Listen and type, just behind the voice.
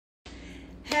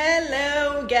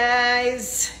Hello,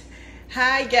 guys.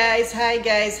 Hi, guys. Hi,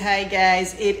 guys. Hi,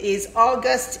 guys. It is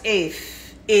August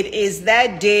 8th. It is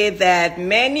that day that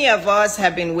many of us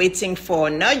have been waiting for.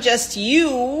 Not just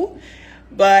you,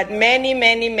 but many,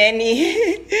 many,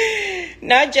 many.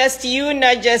 Not just you,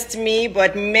 not just me,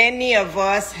 but many of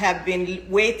us have been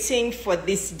waiting for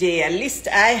this day. At least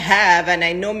I have, and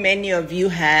I know many of you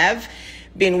have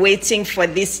been waiting for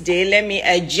this day. Let me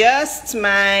adjust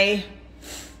my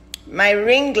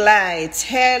ring light.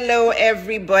 Hello,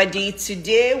 everybody.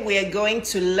 Today we are going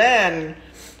to learn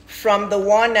from the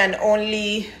one and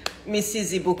only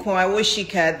Mrs. Ibukun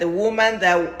Awosika, the woman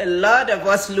that a lot of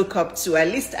us look up to. At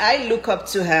least I look up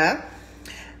to her.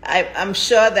 I'm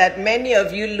sure that many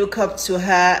of you look up to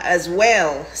her as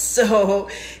well. So,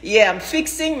 yeah, I'm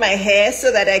fixing my hair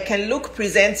so that I can look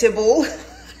presentable.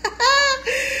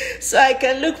 So I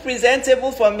can look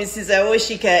presentable for Mrs.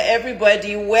 Awosika.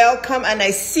 Everybody, welcome. And I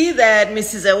see that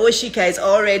Mrs. Awosika is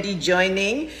already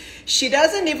joining. She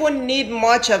doesn't even need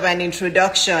much of an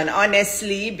introduction,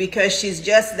 honestly, because she's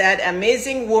just that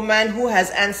amazing woman who has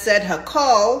answered her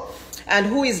call and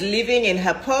who is living in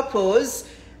her purpose.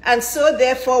 And so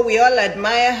therefore we all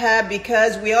admire her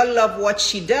because we all love what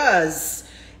she does.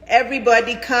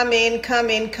 Everybody come in,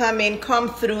 come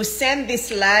through. Send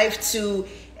this live to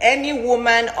any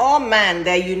woman or man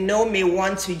that you know may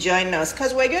want to join us,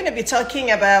 because we're going to be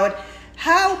talking about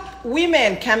how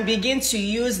women can begin to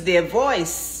use their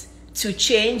voice to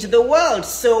change the world.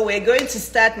 So we're going to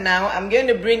start now. I'm going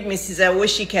to bring Mrs.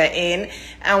 Awosika in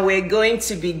and we're going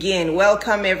to begin.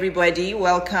 Welcome, everybody.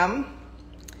 Welcome.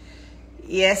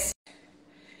 Yes.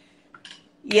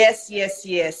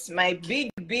 Yes. My big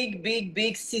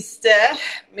sister,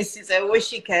 Mrs.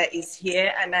 Awosika, is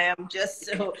here, and I am just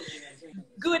so...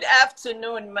 Good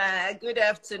afternoon, Ma. Good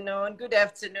afternoon,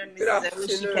 Mrs.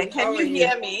 Awosika. Can you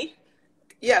hear me?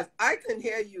 Yes, I can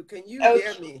hear you. Can you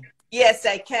hear me? Yes,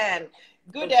 I can.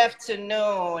 Good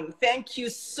afternoon. Thank you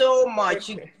so much.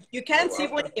 You can't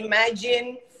even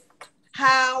imagine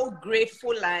how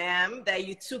grateful I am that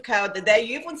you took out, that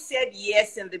you even said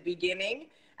yes in the beginning,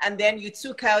 and then you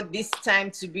took out this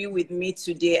time to be with me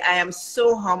today. I am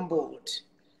so humbled.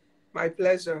 My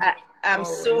pleasure. I'm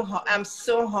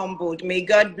so humbled. May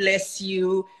God bless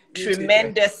you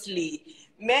tremendously.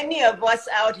 Many of us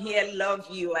out here love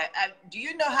you. Do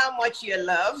you know how much you're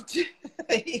loved?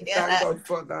 Thank God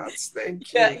for that.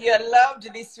 Thank you. You're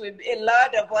loved this way. A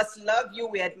lot of us love you.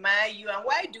 We admire you. And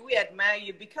why do we admire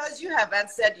you? Because you have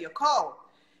answered your call.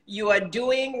 You are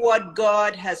doing what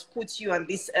God has put you on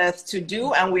this earth to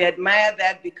do. And we admire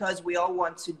that because we all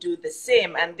want to do the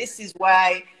same. And this is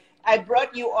why I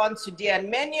brought you on today,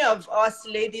 and many of us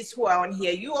ladies who are on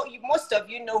here, most of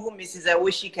you know who Mrs.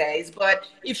 Awosika is, but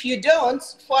if you don't,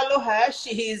 follow her.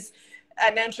 She is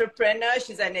an entrepreneur.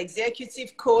 She's an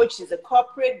executive coach. She's a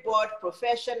corporate board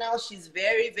professional. She's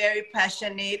very, very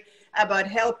passionate about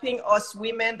helping us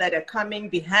women that are coming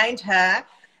behind her.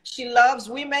 She loves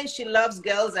women. She loves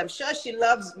girls. I'm sure she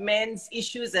loves men's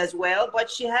issues as well, but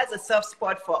she has a soft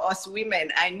spot for us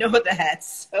women. I know that.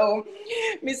 So,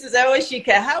 Mrs.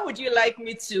 Awosika, how would you like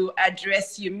me to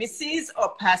address you, Mrs.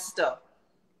 or Pastor?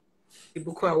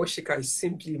 Ibukun Awosika is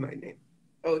simply my name.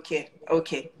 Okay.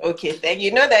 Then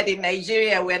you know that in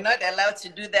Nigeria, we're not allowed to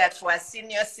do that for our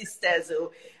senior sisters.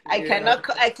 So I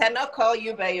cannot call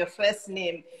you by your first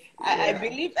name. I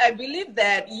believe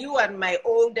that you and my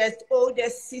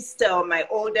oldest sister or my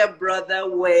older brother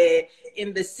were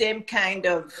in the same kind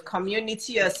of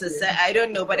community or society. I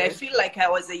don't know, but I feel like I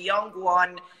was a young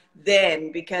one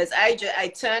then because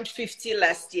I turned 50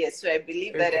 last year. So I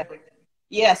believe that.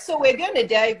 Yeah, so we're going to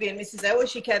dive in, Mrs.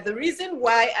 Awosika. The reason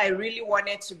why I really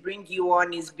wanted to bring you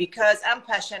on is because I'm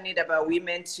passionate about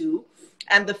women too.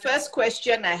 And the first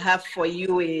question I have for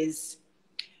you is,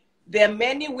 there are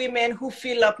many women who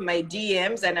fill up my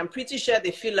DMs, and I'm pretty sure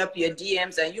they fill up your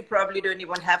DMs, and you probably don't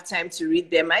even have time to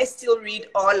read them. I still read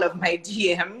all of my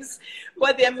DMs,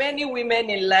 but there are many women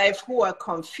in life who are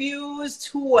confused,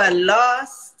 who are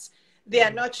lost. They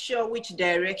are not sure which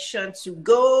direction to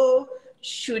go.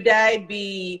 Should I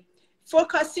be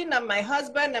focusing on my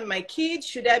husband and my kids?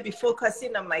 Should I be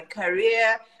focusing on my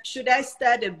career? Should I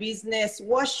start a business?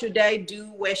 What should I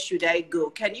do? Where should I go?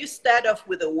 Can you start off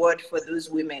with a word for those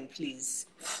women, please?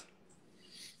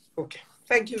 Okay.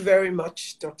 Thank you very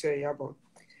much, Dr. Iyabo.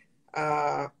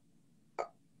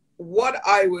 What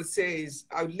I would say is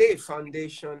I'll lay a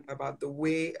foundation about the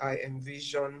way I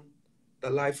envision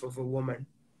the life of a woman.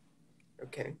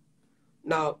 Okay.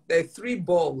 Now, there are three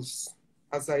balls,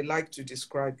 as I like to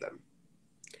describe them.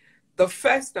 The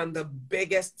first and the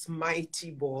biggest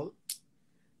mighty ball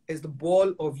is the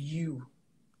ball of you,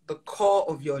 the core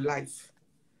of your life.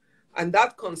 And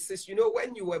that consists, you know,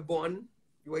 when you were born,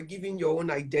 you were given your own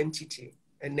identity,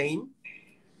 a name.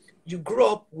 You grew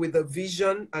up with a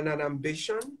vision and an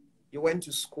ambition. You went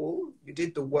to school, you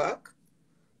did the work,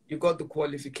 you got the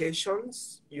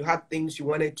qualifications, you had things you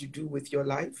wanted to do with your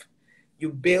life. You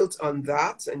built on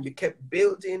that and you kept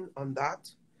building on that.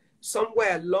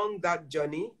 Somewhere along that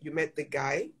journey, you met the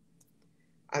guy,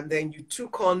 and then you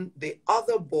took on the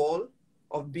other ball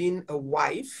of being a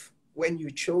wife when you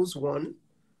chose one.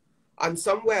 And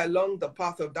somewhere along the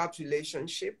path of that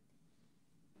relationship,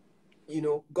 you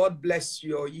know, God bless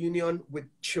your union with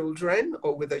children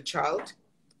or with a child,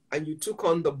 and you took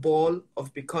on the ball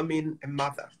of becoming a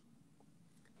mother.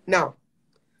 Now,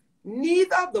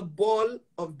 neither the ball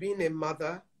of being a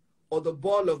mother or the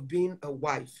ball of being a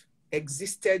wife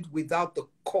existed without the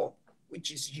core,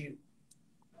 which is you.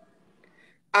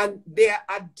 And their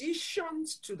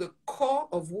additions to the core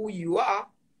of who you are,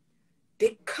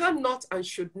 they cannot and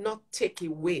should not take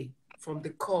away from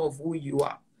the core of who you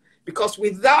are. Because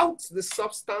without the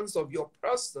substance of your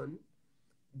person,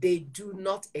 they do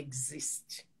not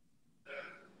exist.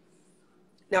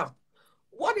 Now,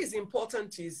 what is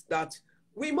important is that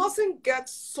we mustn't get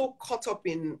so caught up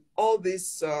in all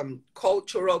this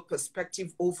cultural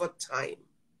perspective over time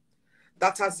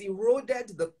that has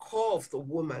eroded the core of the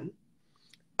woman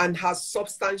and has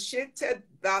substantiated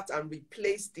that and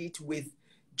replaced it with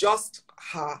just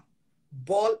her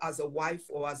ball as a wife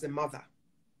or as a mother.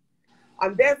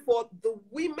 And therefore, the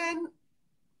women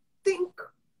think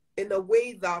in a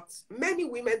way that, many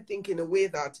women think in a way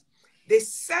that they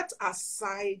set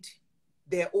aside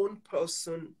their own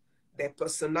person, their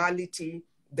personality,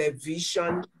 their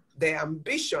vision, their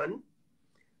ambition,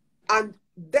 and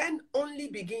then only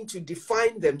begin to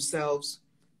define themselves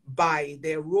by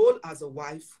their role as a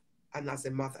wife and as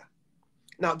a mother.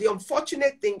 Now, the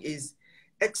unfortunate thing is,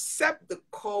 except the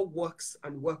core works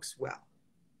and works well,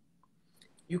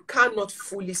 you cannot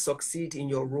fully succeed in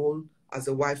your role as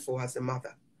a wife or as a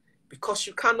mother, because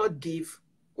you cannot give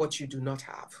what you do not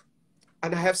have.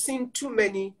 And I have seen too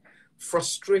many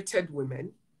frustrated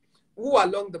women who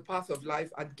along the path of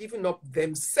life had given up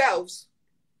themselves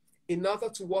in order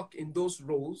to work in those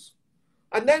roles,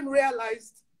 and then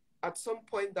realized at some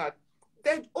point that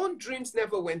their own dreams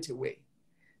never went away.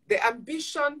 The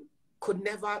ambition could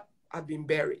never have been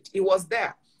buried. It was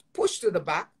there, pushed to the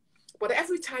back, but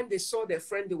every time they saw their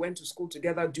friend they went to school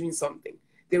together doing something,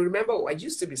 they remember, oh, I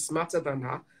used to be smarter than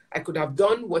her. I could have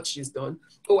done what she's done.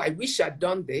 Oh, I wish I'd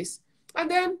done this. And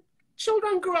then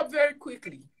children grow up very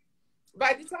quickly.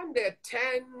 By the time they're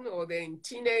 10 or they're in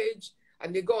teenage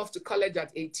and they go off to college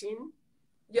at 18,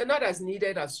 you're not as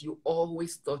needed as you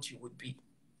always thought you would be.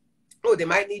 Oh, they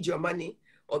might need your money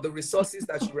or the resources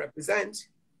that you represent.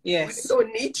 Yes. But they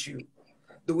don't need you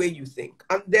the way you think.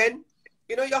 And then,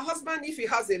 you know, your husband, if he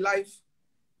has a life,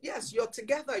 yes, you're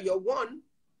together, you're one.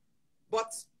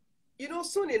 But, you know,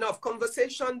 soon enough,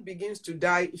 conversation begins to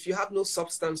die if you have no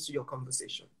substance to your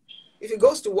conversation. If he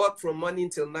goes to work from morning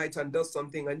till night and does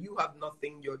something and you have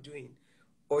nothing you're doing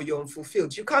or you're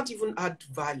unfulfilled, you can't even add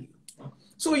value.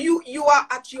 So you are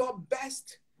at your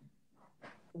best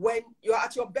when you're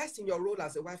at your best in your role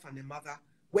as a wife and a mother,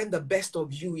 when the best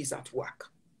of you is at work.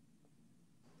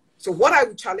 So what I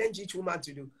would challenge each woman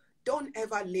to do, don't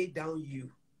ever lay down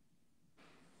you.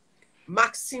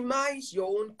 Maximize your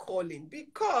own calling,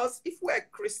 because if we're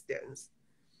Christians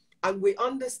and we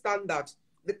understand that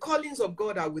the callings of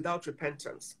God are without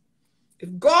repentance, if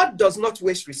God does not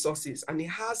waste resources and he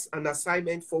has an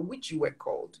assignment for which you were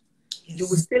called, yes, you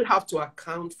will still have to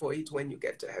account for it when you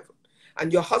get to heaven.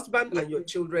 And your husband and your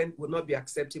children will not be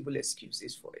acceptable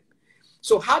excuses for it.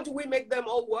 So how do we make them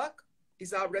all work?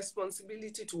 It's our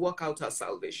responsibility to work out our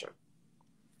salvation.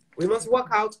 We must work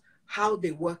out how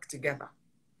they work together.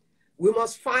 We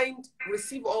must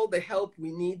receive all the help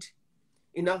we need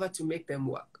in order to make them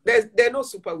work. There are no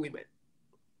super women.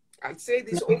 I say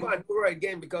this over and over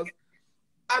again because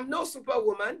I'm no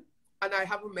superwoman and I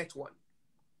haven't met one.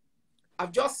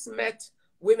 I've just met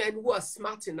women who are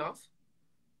smart enough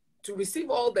to receive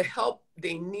all the help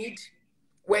they need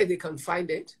where they can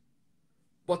find it,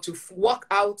 but to work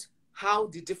out how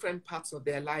the different parts of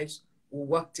their lives will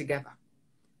work together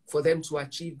for them to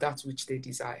achieve that which they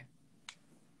desire.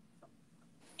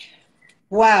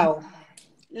 Wow.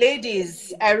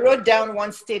 Ladies, I wrote down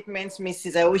one statement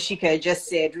Mrs. Awosika just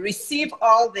said: receive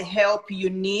all the help you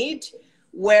need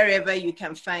wherever you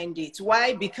can find it.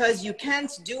 Why? Because you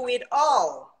can't do it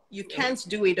all. You can't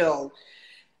do it all.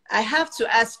 I have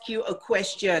to ask you a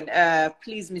question,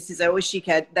 please, Mrs.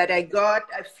 Awosika, that I got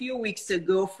a few weeks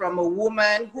ago from a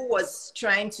woman who was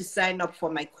trying to sign up for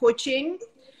my coaching.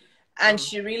 and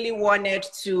she really wanted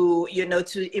to, you know,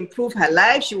 to improve her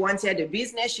life. She wanted a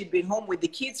business. She'd been home with the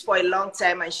kids for a long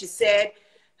time, and she said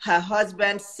her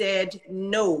husband said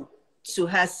no to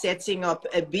her setting up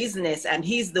a business, and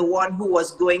he's the one who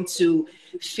was going to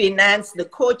finance the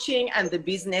coaching and the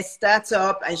business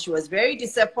startup. And she was very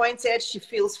disappointed. She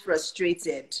feels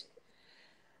frustrated.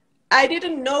 I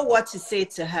didn't know what to say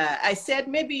to her. I said,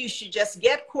 maybe you should just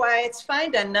get quiet,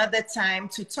 find another time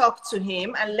to talk to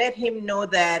him and let him know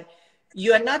that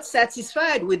you are not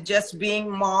satisfied with just being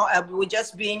more,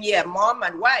 yeah, mom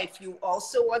and wife. You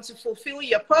also want to fulfill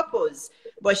your purpose.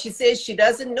 But she says she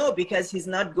doesn't know because he's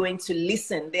not going to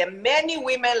listen. There are many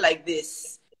women like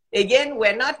this. Again,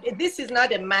 this is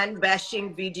not a man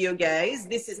bashing video, guys.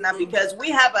 This is not, because we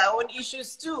have our own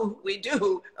issues too. We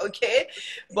do, okay?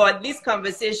 But this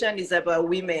conversation is about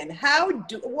women. How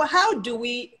do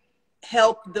we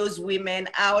help those women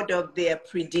out of their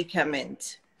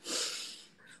predicament?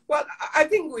 Well, I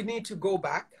think we need to go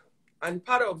back. And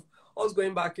part of us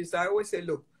going back is, I always say,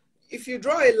 look, if you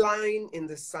draw a line in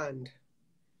the sand,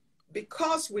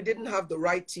 because we didn't have the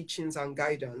right teachings and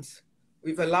guidance,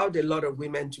 we've allowed a lot of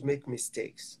women to make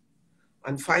mistakes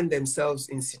and find themselves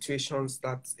in situations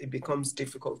that it becomes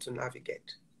difficult to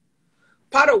navigate.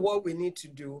 Part of what we need to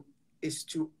do is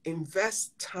to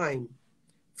invest time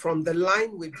from the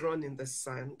line we've drawn in the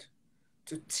sand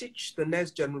to teach the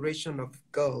next generation of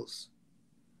girls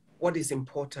what is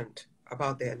important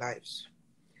about their lives.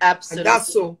 Absolutely. And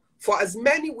that's so for as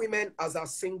many women as are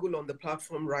single on the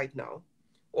platform right now,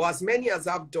 or as many as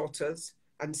have daughters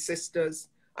and sisters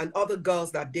and other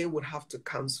girls that they would have to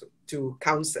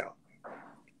counsel.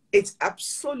 It's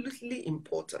absolutely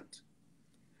important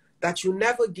that you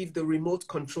never give the remote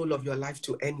control of your life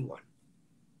to anyone.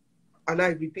 And I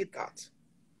repeat that.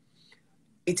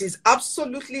 It is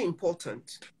absolutely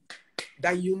important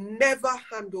that you never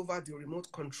hand over the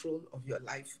remote control of your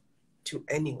life to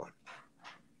anyone.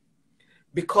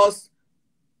 Because,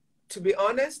 to be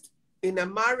honest, in a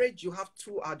marriage, you have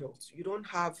two adults. You don't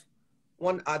have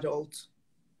one adult,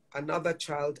 another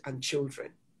child, and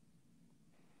children.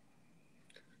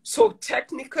 So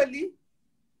technically,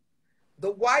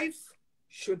 the wife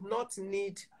should not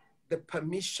need the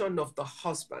permission of the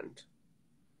husband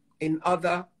in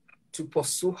order to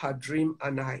pursue her dream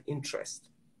and her interest.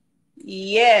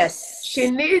 Yes.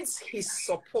 She needs his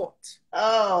support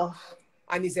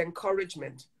and his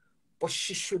encouragement, but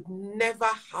she should never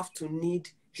have to need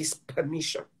his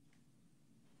permission.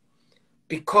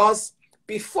 Because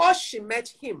before she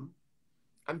met him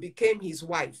and became his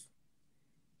wife,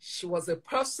 she was a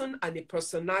person and a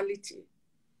personality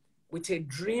with a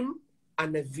dream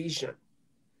and a vision.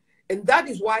 And that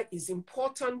is why it's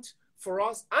important for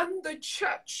us and the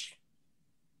church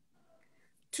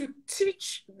to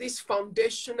teach these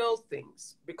foundational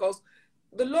things, because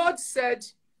the Lord said,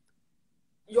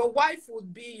 your wife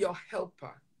would be your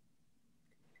helper.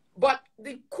 But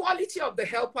the quality of the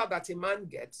helper that a man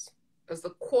gets is the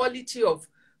quality of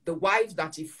the wife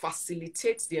that he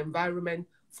facilitates the environment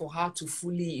for her to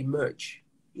fully emerge.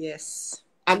 Yes.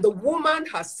 And the woman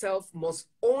herself must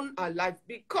own her life,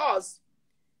 because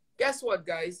guess what,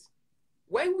 guys?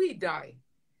 When we die,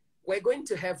 we're going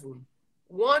to heaven.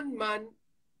 One man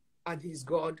and his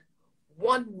God,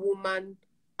 one woman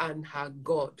and her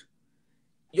God.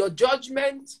 Your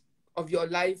judgment of your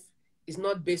life is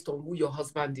not based on who your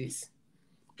husband is.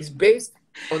 It's based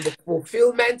on the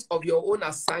fulfillment of your own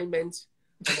assignment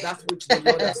and that which the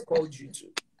Lord has called you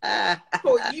to.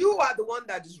 So you are the one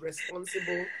that is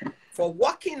responsible for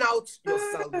working out your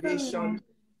salvation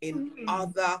in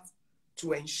order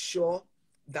to ensure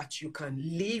that you can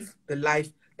live the life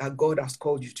that God has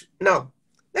called you to. Now,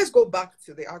 let's go back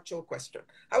to the actual question.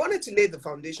 I wanted to lay the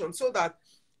foundation so that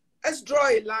let's draw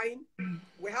a line.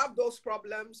 We have those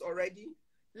problems already.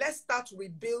 Let's start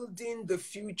rebuilding the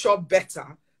future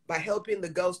better by helping the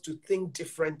girls to think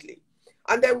differently.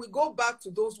 And then we go back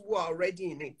to those who are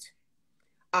already in it.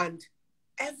 And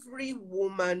every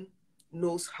woman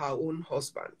knows her own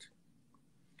husband.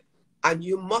 And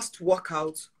you must work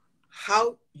out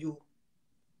how you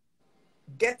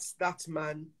get that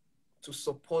man to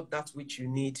support that which you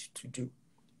need to do.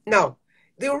 Now,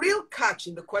 the real catch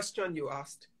in the question you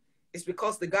asked is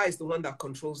because the guy is the one that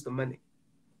controls the money.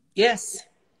 Yes.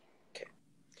 Okay.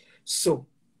 So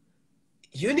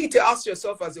you need to ask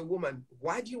yourself as a woman,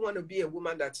 why do you want to be a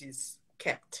woman that is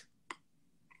kept?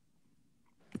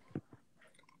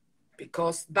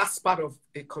 Because that's part of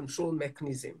a control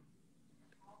mechanism.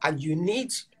 And you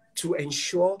need to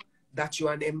ensure that you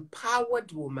are an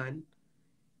empowered woman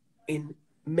in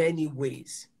many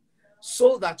ways,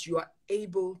 so that you are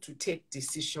able to take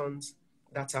decisions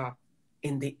that are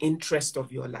in the interest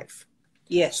of your life.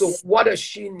 Yes. So what does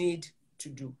she need to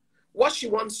do? What she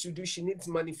wants to do, she needs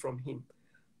money from him.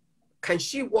 Can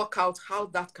she work out how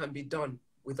that can be done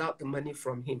without the money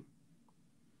from him?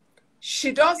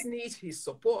 She does need his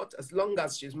support as long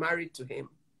as she's married to him.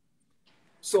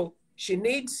 So she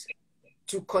needs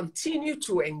to continue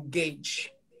to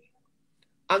engage.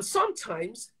 And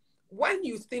sometimes when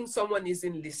you think someone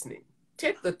isn't listening,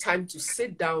 take the time to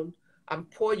sit down and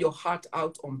pour your heart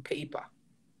out on paper.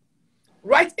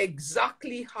 Write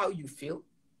exactly how you feel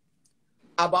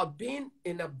about being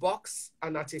in a box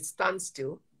and at a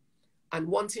standstill and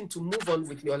wanting to move on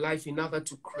with your life in order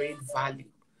to create value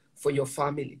for your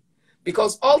family.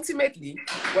 Because ultimately,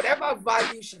 whatever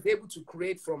value she's able to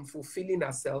create from fulfilling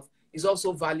herself is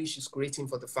also value she's creating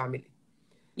for the family.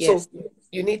 Yes. So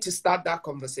you need to start that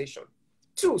conversation.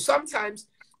 2, sometimes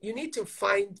you need to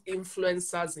find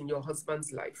influencers in your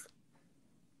husband's life.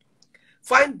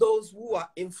 Find those who are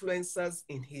influencers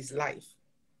in his life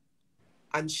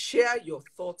and share your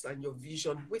thoughts and your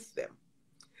vision with them.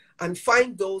 And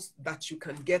find those that you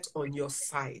can get on your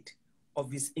side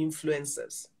of his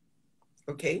influencers.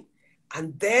 Okay?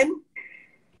 And then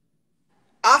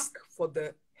ask for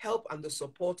the help and the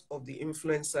support of the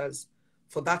influencers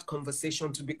for that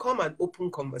conversation to become an open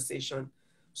conversation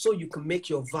so you can make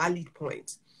your valid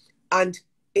points. And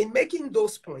in making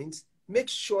those points, make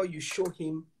sure you show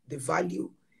him the value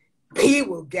he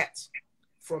will get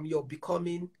from your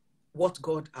becoming what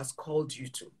God has called you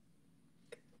to.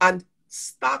 And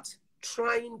start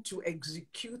trying to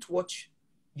execute what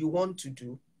you want to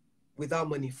do without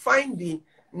money. Find the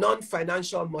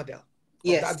non-financial model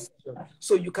of that vision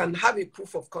so you can have a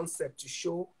proof of concept to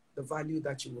show the value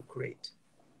that you will create.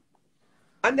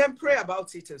 And then pray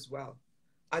about it as well.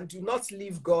 And do not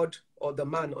leave God or the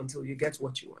man until you get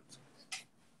what you want.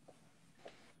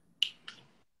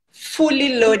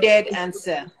 Fully loaded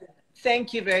answer.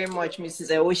 Thank you very much,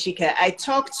 Mrs. Awosika. I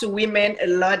talk to women a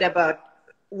lot about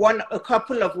a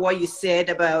couple of what you said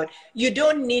about you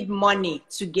don't need money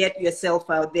to get yourself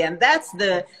out there. And that's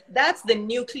the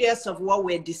nucleus of what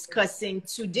we're discussing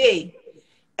today.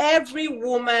 Every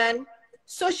woman,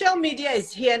 social media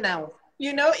is here now.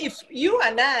 You know, if you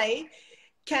and I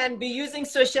can be using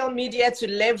social media to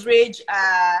leverage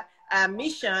our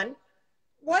mission,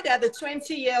 what are the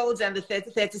 20-year-olds and the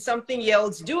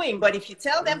 30-something-year-olds doing? But if you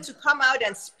tell them to come out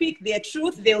and speak their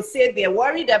truth, they'll say they're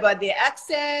worried about their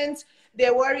accent.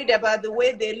 They're worried about the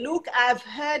way they look. I've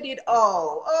heard it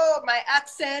all. Oh, my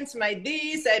accent, my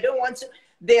this, I don't want to.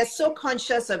 They're so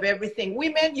conscious of everything.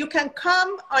 Women, you can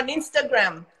come on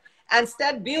Instagram and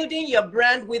start building your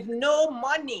brand with no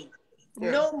money.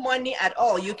 Yeah. No money at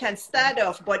all. You can start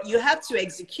off, but you have to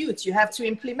execute. You have to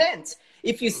implement.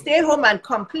 If you stay home and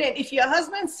complain, if your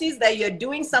husband sees that you're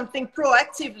doing something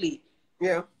proactively,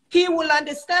 he will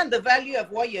understand the value of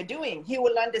what you're doing. He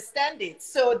will understand it.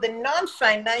 So the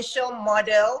non-financial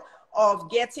model of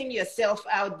getting yourself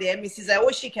out there, Mrs.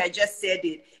 Awosika just said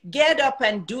it. Get up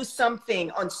and do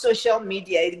something on social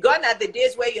media. It's gone are the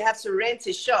days where you have to rent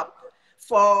a shop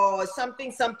for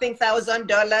something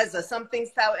 $1,000 or something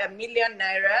 ₦1 million.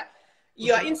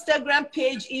 Your Instagram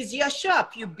page is your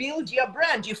shop. You build your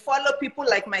brand. You follow people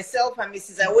like myself and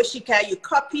Mrs. Awosika. You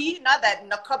copy,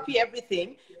 not copy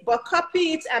everything, but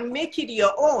copy it and make it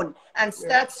your own and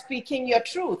start speaking your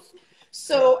truth.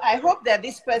 So I hope that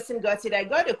this person got it. I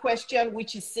got a question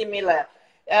which is similar.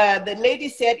 The lady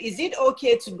said, is it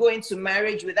okay to go into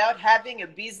marriage without having a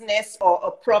business or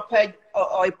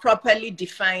a properly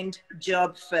defined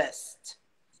job first?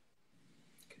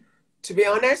 To be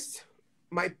honest,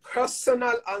 my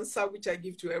personal answer, which I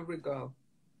give to every girl,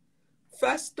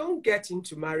 first, don't get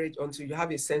into marriage until you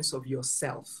have a sense of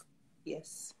yourself.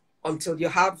 Yes. Until you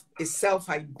have a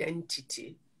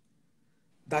self-identity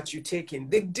that you take in.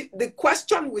 The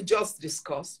question we just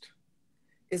discussed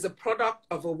is a product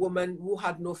of a woman who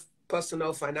had no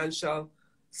personal financial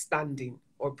standing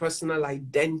or personal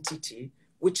identity,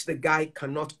 which the guy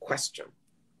cannot question.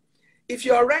 If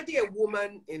you're already a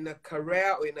woman in a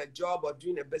career or in a job or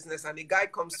doing a business and a guy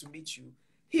comes to meet you,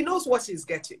 he knows what he's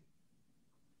getting.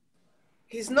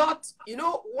 He's not, you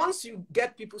know, once you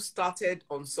get people started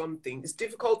on something, it's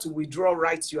difficult to withdraw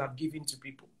rights you have given to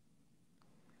people.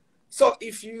 So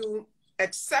if you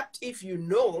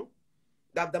know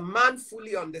that the man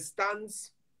fully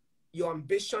understands your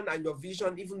ambition and your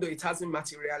vision, even though it hasn't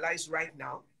materialized right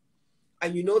now,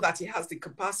 and you know that he has the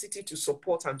capacity to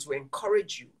support and to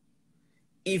encourage you,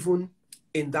 even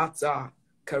in that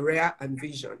career and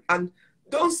vision. And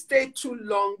don't stay too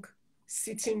long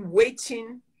sitting,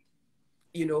 waiting,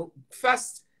 you know.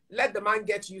 First, let the man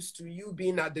get used to you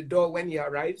being at the door when he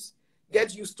arrives.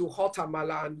 get used to hot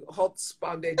amala and hot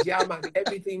pounded yam and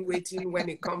everything waiting when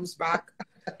it comes back.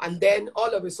 And then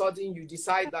all of a sudden you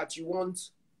decide that you want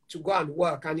to go and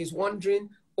work, and he's wondering,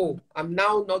 oh, I'm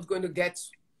now not going to get,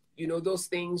 you know, those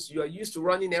things. You're used to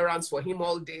running errands for him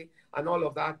all day and all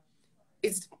of that.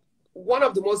 It's one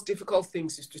of the most difficult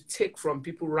things is to take from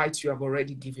people rights you have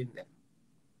already given them.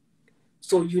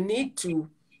 So you need to,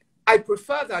 I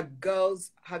prefer that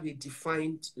girls have a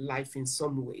defined life in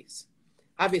some ways,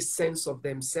 have a sense of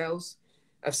themselves,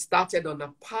 have started on a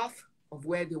path of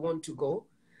where they want to go,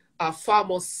 are far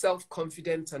more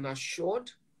self-confident and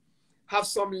assured, have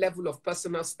some level of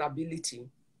personal stability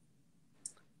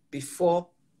before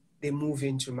they move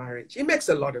into marriage. It makes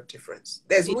a lot of difference.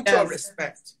 There's mutual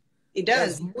respect. It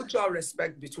does. There's mutual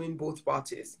respect between both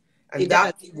parties. And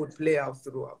that would play out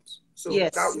throughout. So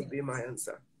that would be my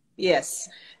answer. Yes.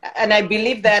 And I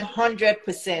believe that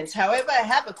 100%. However, I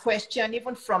have a question,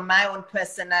 even from my own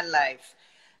personal life.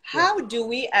 How do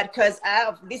we, because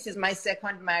this is my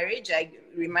second marriage. I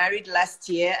remarried last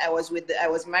year. I was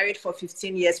married for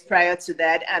 15 years prior to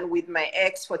that. And with my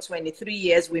ex for 23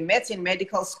 years, we met in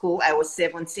medical school. I was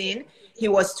 17. He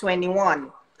was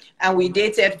 21. And we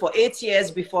dated for 8 years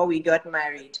before we got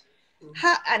married.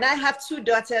 And I have 2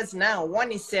 daughters now.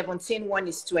 One is 17, one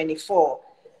is 24.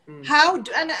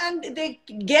 And they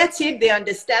get it, they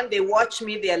understand, they watch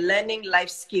me, they're learning life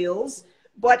skills.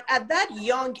 But at that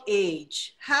young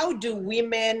age, how do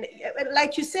women,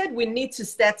 like you said, we need to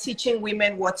start teaching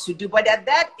women what to do. But at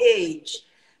that age,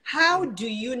 how do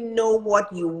you know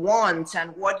what you want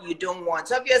and what you don't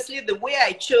want? Obviously, the way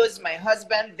I chose my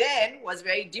husband then was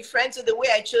very different to the way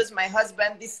I chose my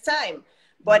husband this time.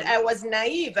 But I was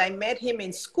naive. I met him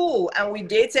in school and we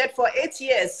dated for 8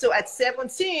 years. So at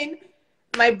 17,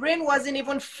 my brain wasn't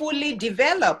even fully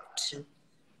developed.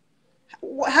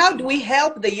 How do we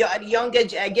help the younger?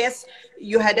 I guess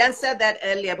you had answered that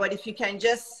earlier, but if you can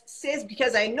just say,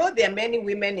 because I know there are many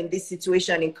women in this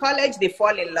situation. In college, they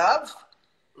fall in love,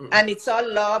 and it's all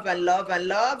love and love and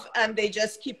love, and they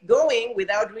just keep going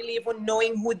without really even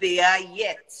knowing who they are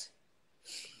yet.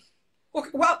 Okay,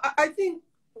 well, I think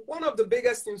one of the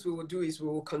biggest things we will do is we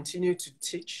will continue to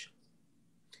teach,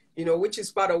 you know, which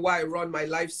is part of why I run my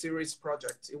life series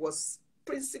project. It was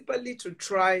principally to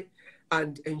try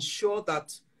and ensure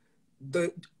that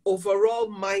the overall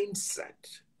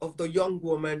mindset of the young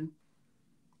woman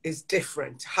is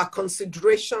different. Her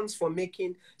considerations for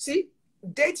making, see,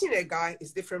 dating a guy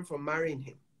is different from marrying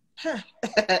him.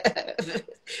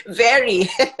 Very.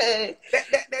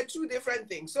 They're 2 different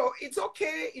things. So it's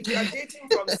okay if you're dating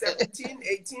from 17,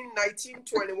 18, 19,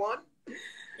 21.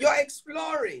 You're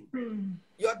exploring.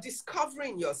 You're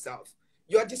discovering yourself.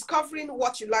 You're discovering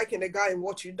what you like in a guy and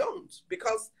what you don't.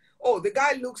 Because, oh, the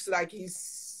guy looks like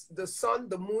he's the sun,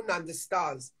 the moon, and the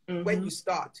stars when you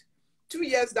start. 2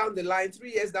 years down the line,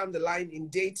 3 years down the line in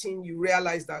dating, you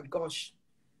realize that, gosh,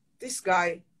 this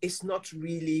guy is not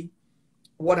really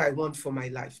what I want for my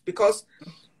life. Because,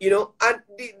 you know, and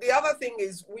the other thing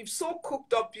is we've so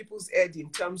cooked up people's head in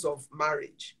terms of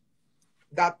marriage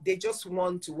that they just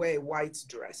want to wear a white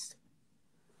dress,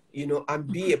 you know,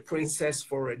 and be a princess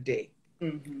for a day.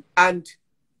 And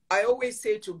I always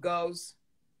say to girls,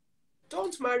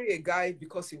 don't marry a guy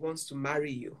because he wants to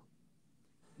marry you.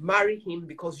 Marry him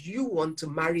because you want to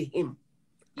marry him.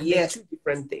 And yes. They're 2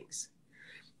 different things.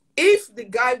 If the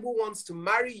guy who wants to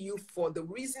marry you for the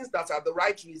reasons that are the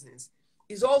right reasons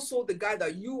is also the guy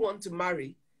that you want to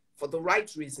marry for the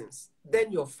right reasons,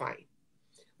 then you're fine.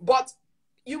 But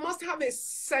you must have a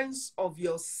sense of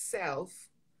yourself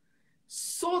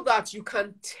so that you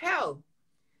can tell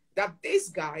that this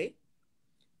guy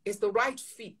is the right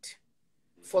fit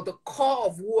for the core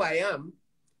of who I am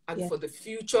and for the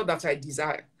future that I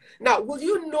desire. Now, will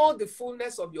you know the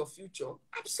fullness of your future?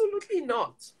 Absolutely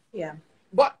not. Yeah.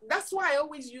 But that's why I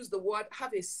always use the word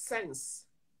have a sense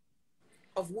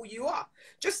of who you are.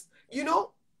 Just, you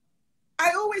know,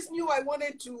 I always knew I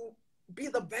wanted to be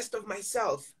the best of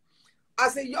myself.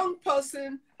 As a young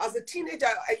person, as a teenager,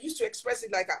 I used to express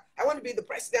it like, I want to be the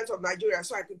president of Nigeria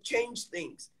so I could change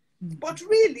things. But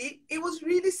really, it was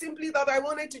really simply that I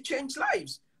wanted to change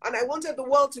lives. And I wanted the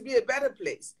world to be a better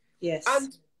place. Yes.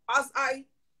 And as I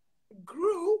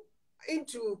grew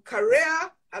into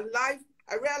career and life,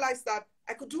 I realized that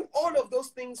I could do all of those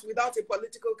things without a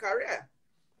political career.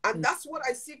 And that's what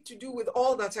I seek to do with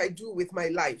all that I do with my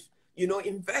life. You know,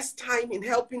 invest time in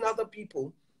helping other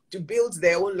people to build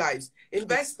their own lives.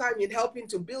 Invest time in helping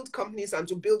to build companies and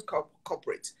to build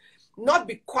corporates. Not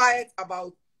be quiet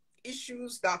about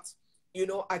issues that, you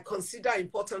know, I consider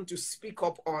important to speak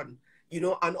up on, you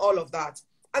know, and all of that.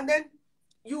 And then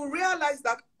you realize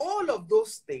that all of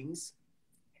those things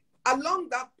along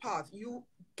that path, you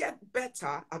get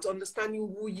better at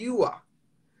understanding who you are.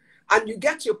 And you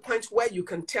get to a point where you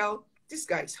can tell, this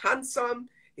guy is handsome,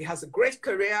 he has a great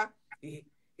career, he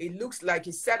looks like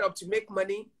he's set up to make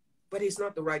money, but he's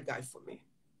not the right guy for me.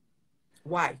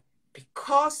 Why?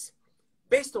 Because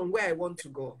based on where I want to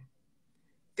go,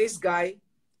 this guy,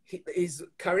 his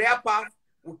career path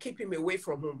will keep him away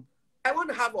from home. I want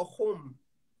to have a home.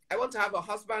 I want to have a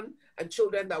husband and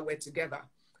children that were together.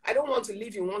 I don't want to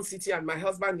live in one city and my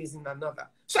husband is in another.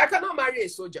 So I cannot marry a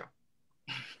soldier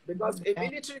because a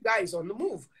military guy is on the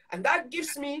move. And that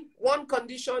gives me one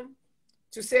condition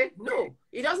to say, no,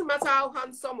 it doesn't matter how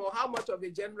handsome or how much of a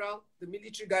general the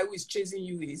military guy who is chasing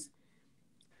you is.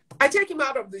 I take him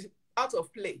out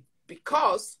of play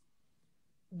because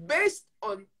based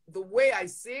on the way I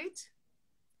see it,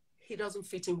 he doesn't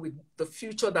fit in with the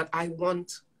future that I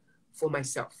want for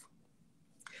myself.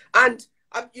 And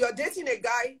you're dating a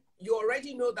guy, you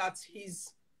already know that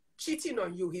he's cheating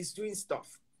on you, he's doing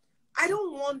stuff. I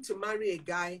don't want to marry a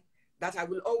guy that I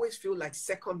will always feel like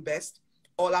second best,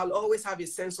 or I'll always have a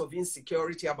sense of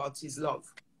insecurity about his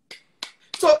love.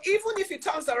 So even if he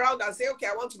turns around and say, okay,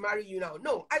 I want to marry you now.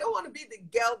 No, I don't want to be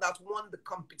the girl that won the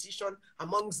competition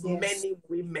amongst many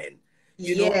women,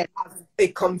 you know, as a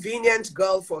convenient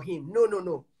girl for him. No, no,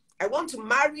 no. I want to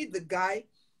marry the guy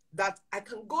that I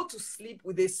can go to sleep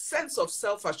with a sense of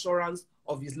self-assurance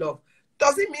of his love.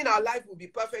 Does it mean our life will be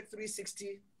perfect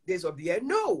 360 days of the year?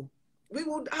 No. We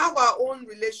would have our own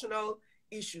relational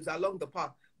issues along the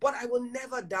path. But I will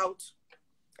never doubt.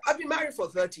 I've been married for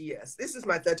 30 years. This is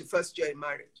my 31st year in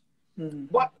marriage.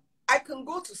 But I can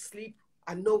go to sleep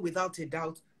and know without a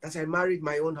doubt that I married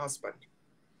my own husband.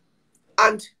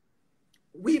 And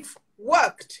we've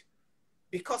worked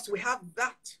because we have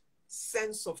that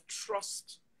sense of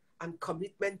trust and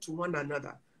commitment to one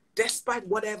another, despite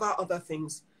whatever other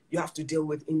things you have to deal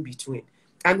with in between.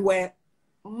 And we're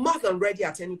more than ready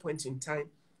at any point in time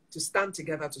to stand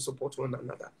together to support one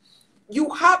another.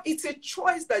 It's a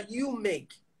choice that you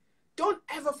make. Don't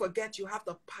ever forget you have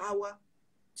the power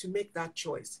to make that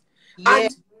choice. Yeah.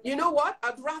 And you know what?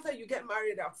 I'd rather you get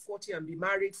married at 40 and be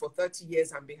married for 30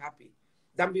 years and be happy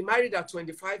than be married at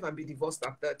 25 and be divorced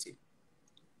at 30.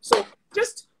 So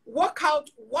just work out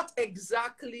what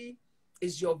exactly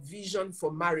is your vision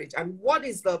for marriage and what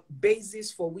is the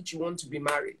basis for which you want to be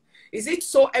married. Is it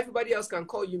so everybody else can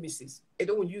call you Mrs.? I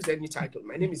don't use any title.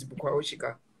 My name is Ibukun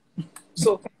Awosika.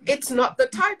 So it's not the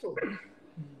title.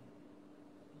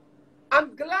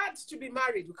 I'm glad to be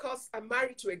married because I'm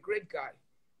married to a great guy.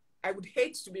 I would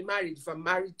hate to be married if I'm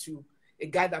married to a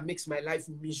guy that makes my life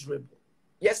miserable.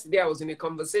 Yesterday, I was in a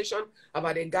conversation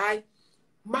about a guy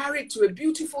married to a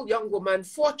beautiful young woman,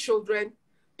 4 children,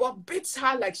 but beats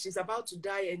her like she's about to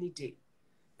die any day.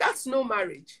 That's no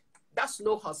marriage. That's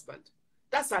no husband.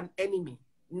 That's an enemy,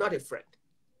 not a friend.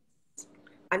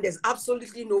 And there's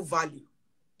absolutely no value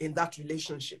in that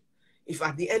relationship if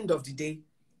at the end of the day,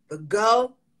 the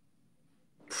girl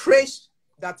prays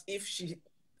that if she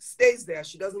stays there,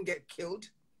 she doesn't get killed,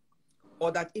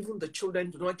 or that even the children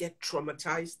do not get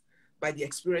traumatized by the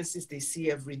experiences they see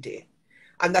every day,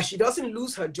 and that she doesn't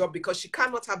lose her job because she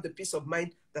cannot have the peace of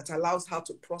mind that allows her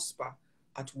to prosper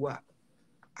at work.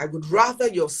 I would rather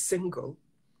you're single,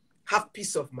 have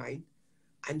peace of mind,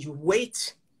 and you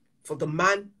wait for the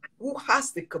man who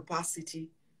has the capacity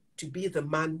to be the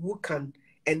man who can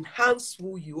enhance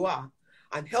who you are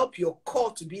and help your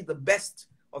core to be the best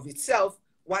of itself,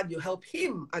 while you help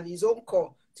him and his own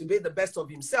core to be the best of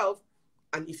himself.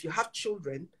 And if you have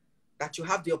children, that you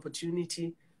have the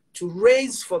opportunity to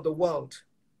raise for the world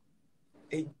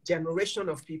a generation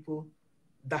of people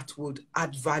that would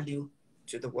add value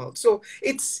to the world. So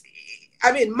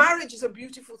marriage is a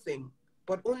beautiful thing,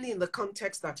 but only in the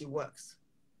context that it works.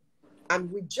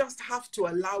 And we just have to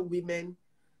allow women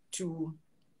to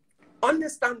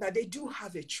understand that they do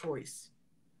have a choice.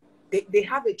 They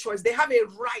have a choice. They have a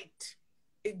right,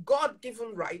 a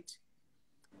God-given right,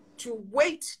 to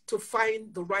wait to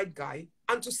find the right guy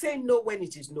and to say no when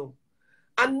it is no,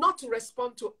 and not to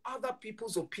respond to other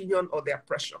people's opinion or their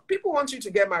pressure. People want you to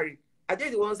get married. Are they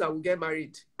the ones that will get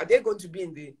married? Are they going to be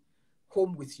in the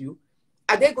home with you?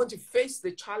 Are they going to face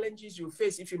the challenges you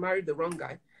face if you marry the wrong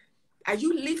guy? Are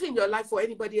you living your life for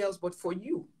anybody else but for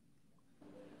you?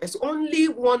 There's only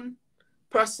one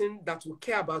person that will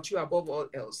care about you above all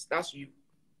else. That's you.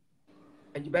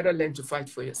 And you better learn to fight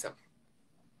for yourself.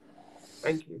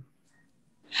 Thank you.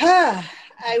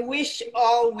 I wish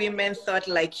all women thought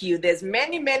like you. There's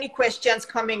many, many questions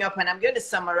coming up, and I'm going to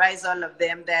summarize all of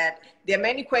them. That there are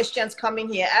many questions coming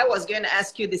here. I was going to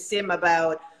ask you the same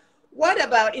about What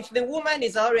about if the woman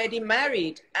is already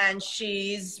married and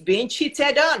she's being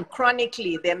cheated on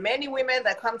chronically? There are many women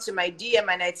that come to my DM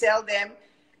and I tell them,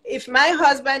 if my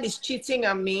husband is cheating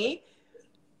on me,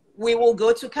 we will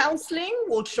go to counseling,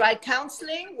 we'll try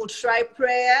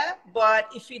prayer, but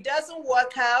if it doesn't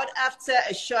work out after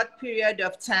a short period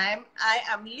of time, I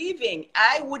am leaving.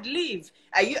 I would leave.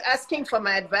 Are you asking for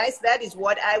my advice? That is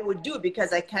what I would do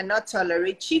because I cannot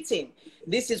tolerate cheating.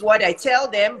 This is what I tell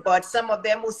them, but some of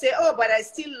them will say, oh, but I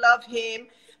still love him.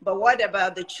 But what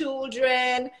about the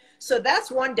children? So that's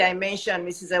one dimension,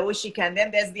 Mrs. Awosika. And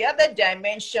then there's the other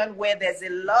dimension where there's a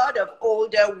lot of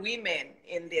older women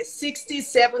in their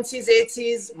 60s, 70s,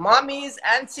 80s, mommies,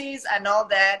 aunties, and all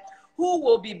that, who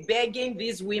will be begging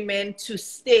these women to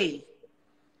stay.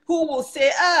 Who will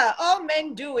say, all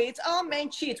men do it, all men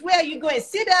cheat. Where are you going?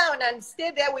 Sit down and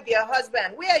stay there with your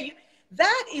husband. Where are you?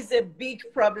 That is a big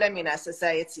problem in our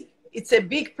society. It's a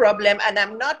big problem, and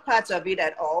I'm not part of it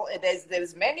at all.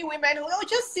 There's many women who, oh,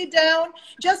 just sit down,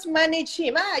 just manage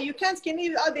him. You can't,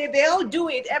 they all do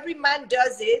it. Every man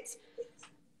does it.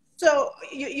 So,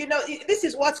 you know, this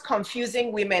is what's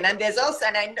confusing women. And there's also,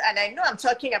 and I know I'm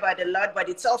talking about a lot, but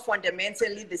it's all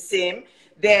fundamentally the same.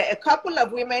 There are a couple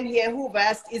of women here who've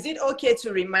asked, is it okay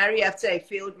to remarry after a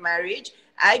failed marriage?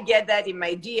 I get that in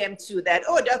my DM too, that,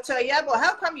 oh, Dr. Iyabo,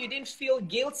 how come you didn't feel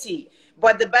guilty?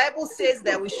 But the Bible says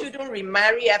that we shouldn't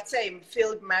remarry after a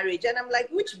failed marriage. And I'm like,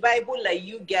 which Bible are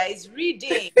you guys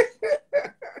reading?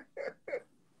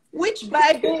 Which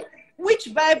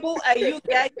Bible are you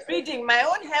guys reading? My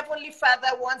own Heavenly Father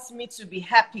wants me to be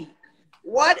happy.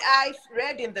 What I've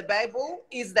read in the Bible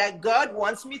is that God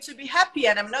wants me to be happy,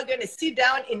 and I'm not going to sit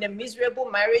down in a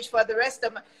miserable marriage for the rest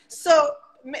of my... So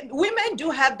women do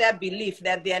have that belief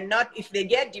that they are not, if they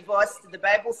get divorced, the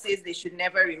Bible says they should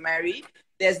never remarry.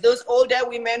 There's those older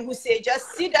women who say,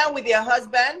 just sit down with your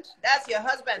husband. That's your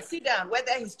husband. Sit down,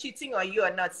 whether he's cheating on you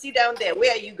or not. Sit down there.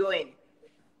 Where are you going?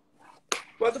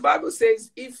 But the Bible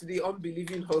says if the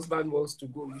unbelieving husband wants to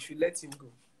go, you should let him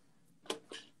go.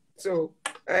 So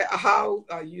how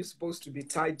are you supposed to be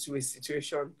tied to a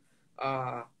situation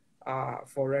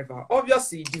forever?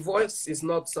 Obviously, divorce is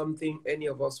not something any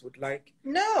of us would like.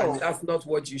 No. And that's not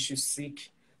what you should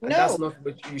seek. And no. That's not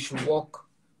what you should work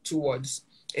towards.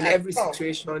 In every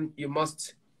situation, you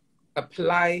must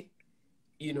apply,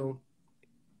 you know,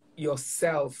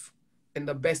 yourself in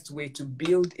the best way to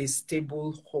build a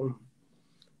stable home,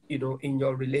 you know, in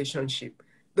your relationship.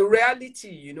 The reality,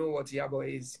 you know what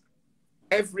Iyabo is,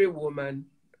 every woman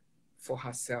for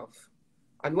herself.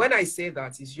 And when I say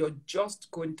that is you're just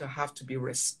going to have to be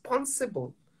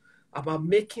responsible about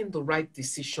making the right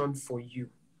decision for you.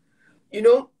 You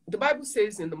know, the Bible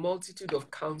says in the multitude of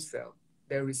counsel,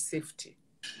 there is safety.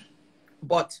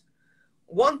 But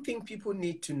one thing people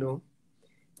need to know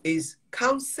is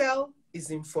counsel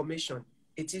is information.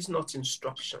 It is not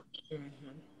instruction.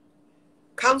 Mm-hmm.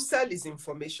 Counsel is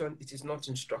information. It is not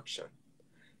instruction.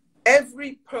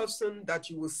 Every person that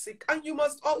you will seek, and you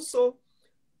must also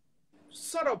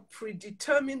sort of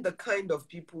predetermine the kind of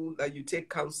people that you take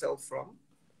counsel from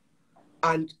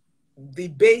and the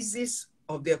basis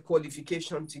of their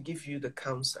qualification to give you the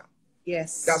counsel.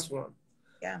 Yes. That's one.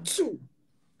 Yeah. Two,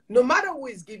 no matter who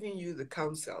is giving you the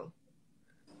counsel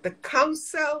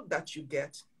that you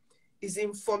get is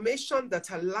information that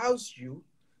allows you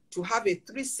to have a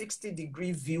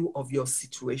 360-degree view of your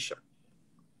situation.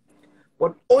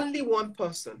 But only one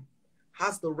person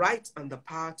has the right and the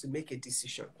power to make a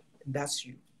decision, and that's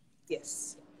you.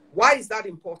 Yes. Why is that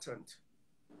important?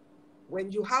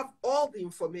 When you have all the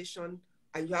information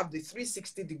and you have the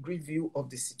 360-degree view of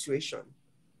the situation,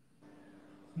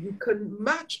 you can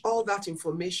match all that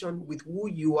information with who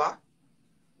you are,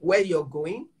 where you're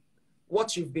going,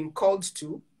 what you've been called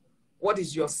to, what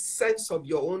is your sense of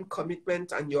your own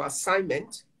commitment and your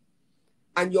assignment,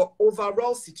 and your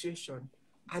overall situation.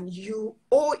 And you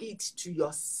owe it to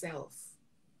yourself,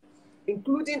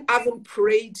 including having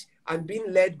prayed and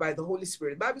being led by the Holy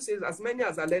Spirit. The Bible says, as many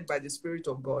as are led by the Spirit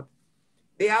of God,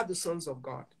 they are the sons of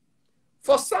God.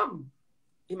 For some,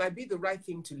 it might be the right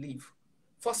thing to leave.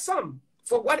 For some,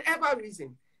 for whatever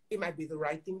reason, it might be the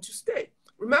right thing to stay.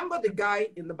 Remember the guy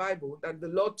in the Bible that the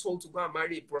Lord told to go and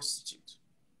marry a prostitute?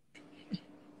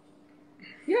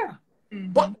 Yeah.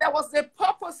 Mm-hmm. But there was a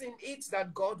purpose in it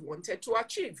that God wanted to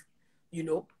achieve, you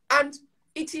know. And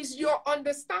it is your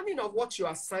understanding of what your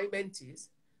assignment is,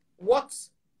 what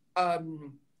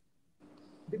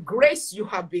the grace you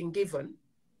have been given,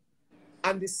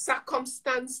 and the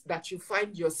circumstance that you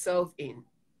find yourself in.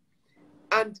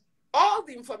 And all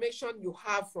the information you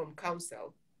have from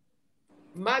counsel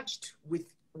matched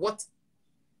with what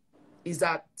is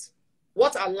at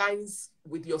what aligns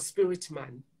with your spirit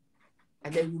man,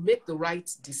 and then you make the right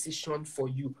decision for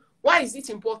you. Why is it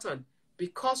important?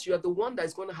 Because you're the one that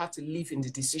is going to have to live with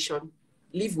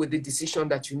the decision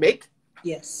that you make.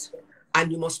 Yes.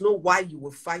 And you must know why you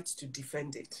will fight to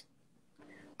defend it.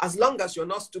 As long as you're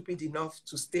not stupid enough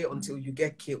to stay until you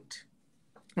get killed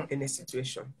in a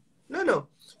situation. No.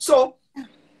 So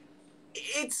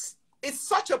it's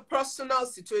such a personal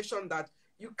situation that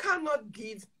you cannot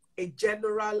give a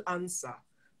general answer,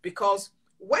 because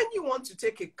when you want to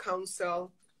take a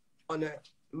counsel on a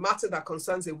matter that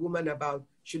concerns a woman about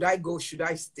should I go, should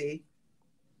I stay?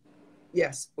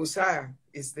 Yes, Uzziah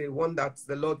is the one that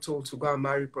the Lord told to go and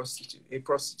marry a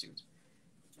prostitute.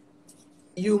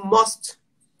 You must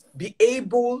be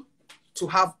able to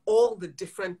have all the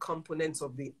different components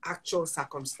of the actual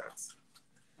circumstance.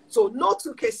 So no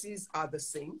two cases are the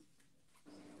same.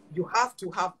 You have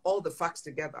to have all the facts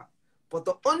together. But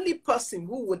the only person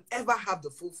who would ever have the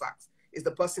full facts is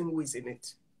the person who is in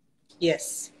it.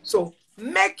 Yes. So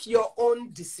make your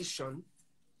own decision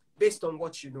based on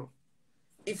what you know.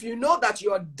 If you know that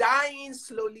you're dying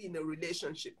slowly in a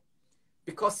relationship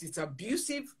because it's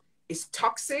abusive, it's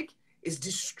toxic, it's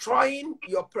destroying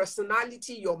your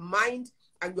personality, your mind,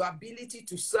 and your ability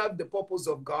to serve the purpose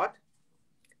of God,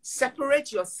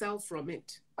 separate yourself from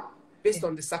it based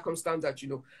on the circumstance that you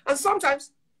know. And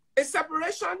sometimes a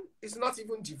separation is not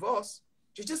even divorce.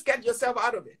 You just get yourself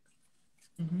out of it,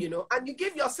 you know, and you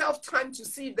give yourself time to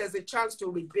see if there's a chance to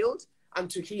rebuild and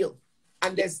to heal.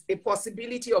 And there's a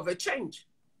possibility of a change.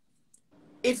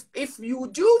 If you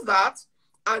do that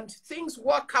and things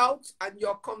work out and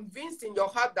you're convinced in your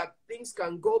heart that things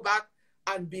can go back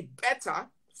and be better,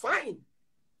 fine.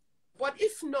 But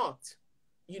if not,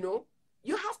 you know,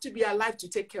 you have to be alive to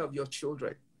take care of your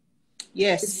children.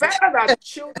 Yes. It's better that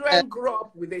children grow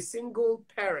up with a single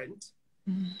parent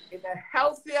in a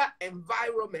healthier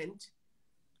environment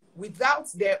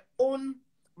without their own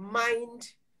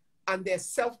mind and their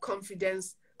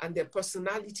self-confidence and their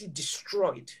personality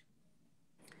destroyed,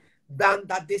 than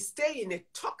that they stay in a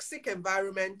toxic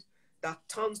environment that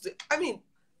turns to, I mean,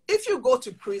 if you go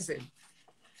to prison,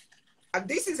 and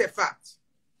this is a fact,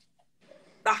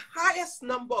 the highest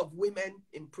number of women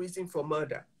in prison for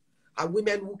murder are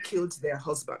women who killed their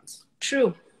husbands.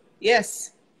 True.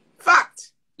 Yes.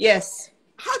 Fact. Yes.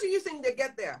 How do you think they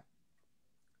get there?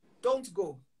 Don't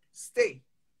go. Stay.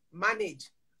 Manage.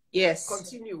 Yes.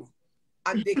 Continue.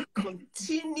 And they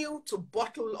continue to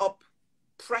bottle up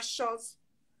pressures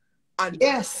and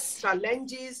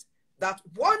challenges that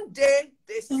one day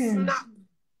they snap.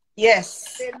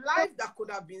 Yes. A life that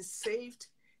could have been saved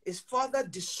is further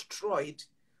destroyed,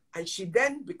 and she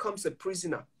then becomes a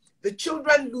prisoner. The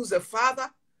children lose a father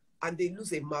and they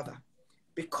lose a mother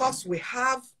because we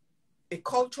have a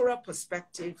cultural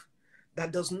perspective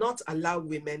that does not allow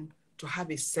women to have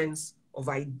a sense of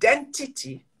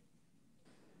identity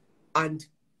and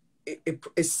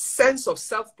a sense of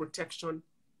self-protection,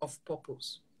 of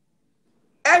purpose.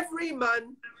 Every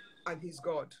man and his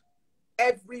God,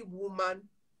 every woman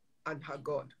and her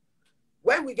God.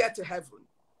 When we get to heaven,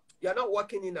 you're not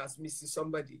walking in as Mrs.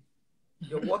 Somebody.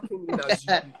 You're walking in as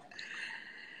you.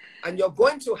 And you're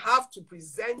going to have to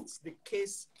present the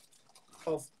case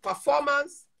of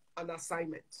performance and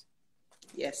assignment.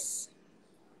 Yes.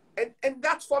 And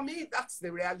that, for me, that's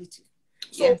the reality.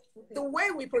 So the way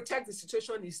we protect the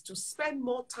situation is to spend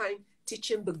more time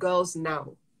teaching the girls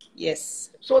now.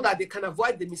 Yes. So that they can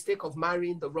avoid the mistake of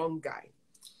marrying the wrong guy.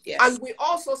 Yes. And we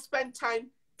also spend time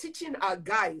teaching our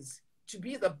guys to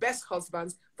be the best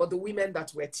husbands for the women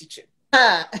that we're teaching.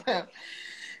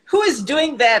 Who is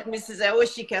doing that, Mrs.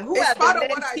 Awosika? Who are the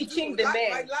men teaching the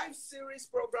men? My live series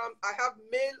program, I have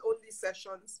male-only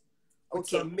sessions with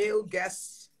some male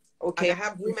guests. And I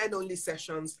have women-only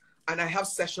sessions, and I have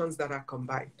sessions that are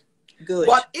combined. Good.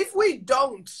 But if we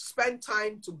don't spend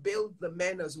time to build the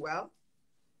men as well,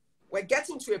 we're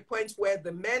getting to a point where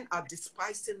the men are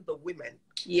despising the women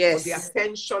for the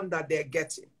attention that they're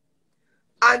getting.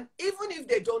 And even if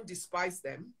they don't despise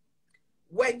them,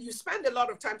 when you spend a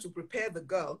lot of time to prepare the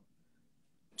girl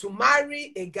to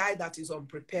marry a guy that is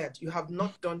unprepared, you have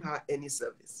not done her any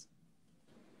service.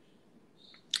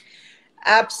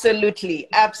 Absolutely,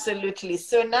 absolutely.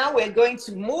 So now we're going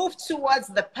to move towards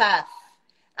the path.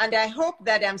 And I hope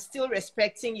that I'm still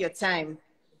respecting your time.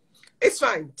 It's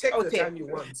fine. Take the time you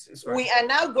want. It's fine. We are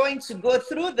now going to go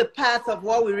through the path of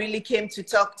what we really came to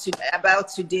talk about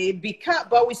today.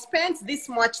 But we spent this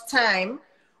much time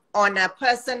on our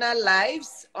personal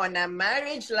lives, on our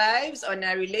marriage lives, on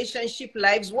our relationship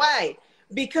lives. Why?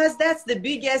 Because that's the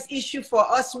biggest issue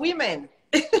for us women.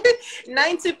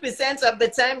 90% of the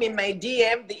time in my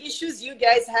DM, the issues you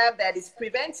guys have that is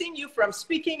preventing you from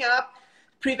speaking up,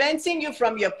 preventing you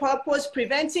from your purpose,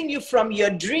 preventing you from your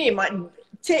dream, and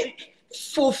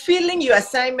fulfilling your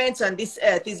assignment on this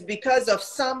earth is because of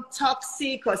some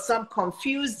toxic or some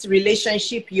confused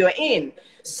relationship you're in.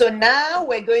 So now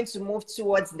we're going to move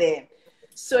towards there.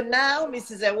 So now,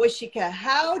 Mrs. Awosika,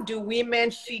 how do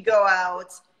women figure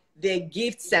out their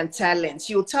gifts and talents?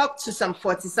 You'll talk to some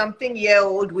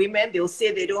 40-something-year-old women, they'll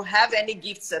say they don't have any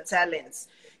gifts or talents.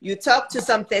 You talk to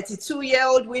some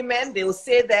 32-year-old women, they'll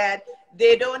say that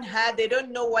they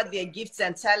don't know what their gifts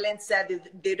and talents are,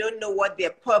 they don't know what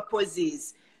their purpose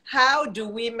is. How do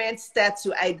women start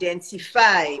to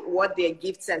identify what their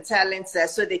gifts and talents are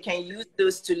so they can use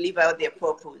those to live out their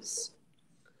purpose?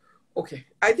 Okay,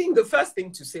 I think the first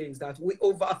thing to say is that we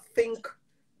overthink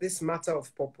this matter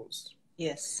of purpose.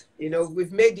 Yes. You know,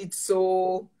 we've made it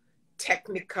so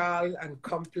technical and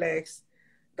complex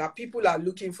that people are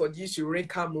looking for this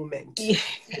eureka moment,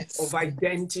 yes, of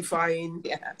identifying,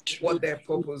 yeah, what their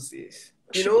purpose is.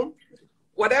 You know,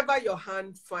 whatever your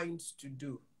hand finds to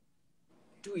do,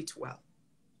 do it well.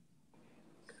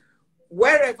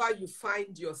 Wherever you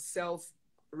find yourself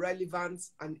relevant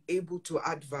and able to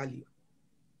add value,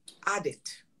 add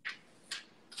it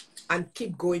and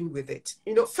keep going with it.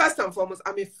 You know, first and foremost,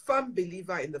 I'm a firm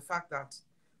believer in the fact that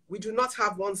we do not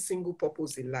have one single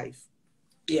purpose in life.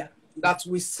 Yeah. That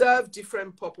we serve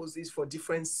different purposes for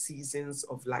different seasons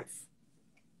of life.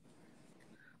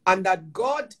 And that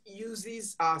God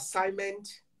uses our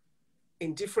assignment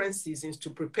in different seasons to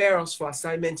prepare us for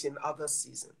assignment in other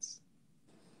seasons.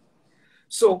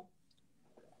 So,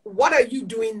 what are you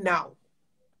doing now?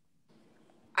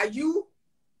 Are you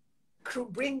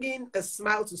bringing a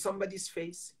smile to somebody's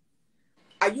face?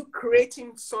 Are you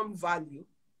creating some value?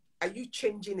 Are you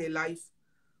changing a life?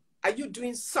 Are you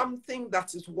doing something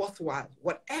that is worthwhile,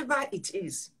 whatever it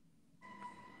is,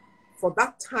 for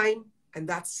that time and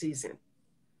that season?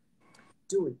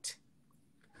 Do it.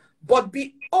 But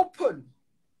be open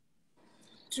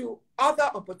to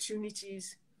other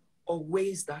opportunities or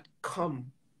ways that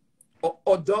come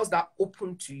or doors that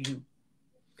open to you.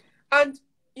 And,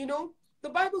 you know, the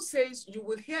Bible says you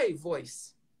will hear a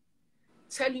voice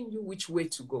telling you which way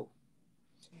to go,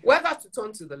 whether to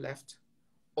turn to the left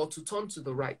or to turn to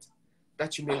the right,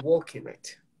 that you may walk in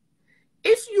it.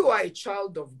 If you are a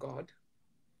child of God,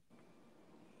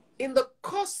 in the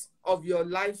course of your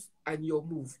life and your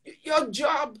move, your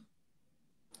job,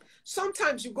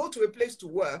 sometimes you go to a place to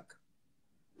work,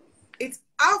 it's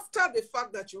after the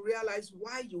fact that you realize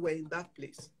why you were in that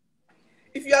place.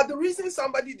 If you are the reason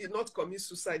somebody did not commit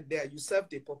suicide there, you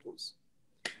served a purpose.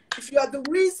 If you are the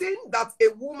reason that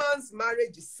a woman's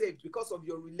marriage is saved because of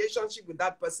your relationship with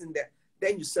that person there,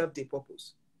 then you served a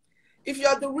purpose. If you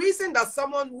are the reason that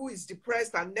someone who is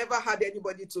depressed and never had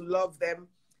anybody to love them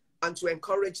and to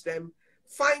encourage them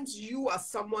finds you as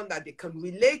someone that they can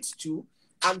relate to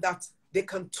and that they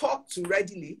can talk to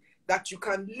readily, that you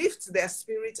can lift their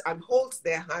spirit and hold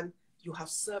their hand, you have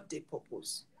served a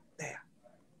purpose there.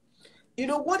 You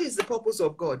know, what is the purpose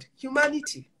of God?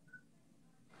 Humanity.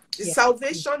 The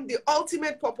salvation, the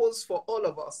ultimate purpose for all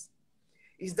of us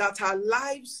is that our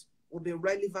lives will be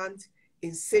relevant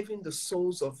in saving the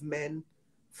souls of men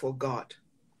for God.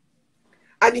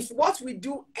 And if what we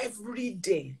do every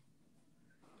day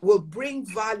will bring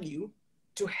value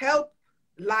to help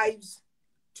lives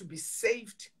to be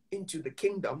saved into the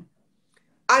kingdom,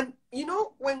 and you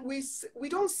know, when we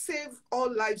don't save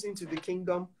all lives into the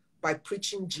kingdom by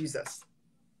preaching Jesus.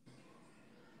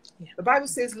 Yeah. The Bible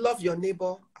says, love your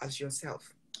neighbor as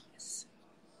yourself. Yes.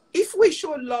 If we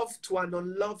show love to an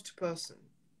unloved person,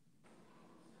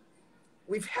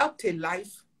 we've helped a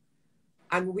life,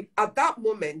 and at that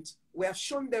moment, we have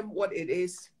shown them what it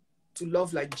is to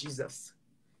love like Jesus.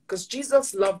 Because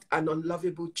Jesus loved an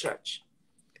unlovable church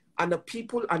and a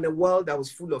people and a world that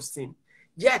was full of sin.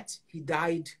 Yet, he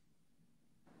died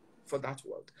for that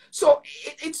world. So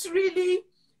it's really,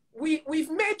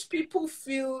 we've made people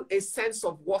feel a sense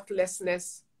of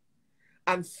worthlessness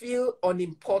and feel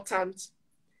unimportant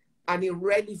and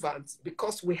irrelevant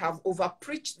because we have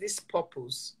overpreached this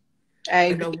purpose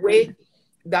in a way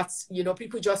that, you know,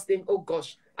 people just think, oh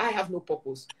gosh, I have no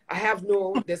purpose.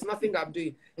 There's nothing I'm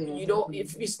doing. Mm-hmm. You know,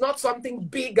 if it's not something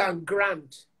big and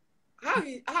grand,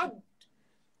 how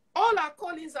all our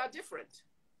callings are different.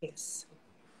 Yes.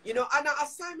 You know, and our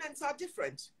assignments are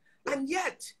different. And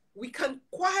yet, we can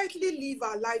quietly live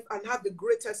our life and have the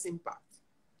greatest impact.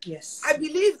 Yes. I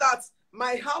believe that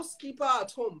my housekeeper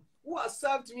at home, who has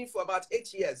served me for about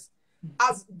 8 years,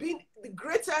 has been a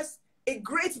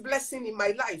great blessing in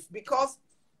my life, because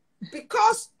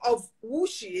because of who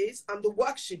she is and the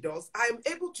work she does, I am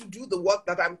able to do the work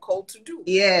that I'm called to do.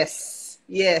 Yes,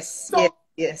 yes, So yes,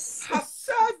 yes. her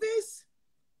service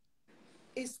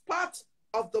is part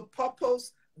of the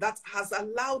purpose that has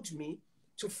allowed me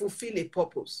to fulfill a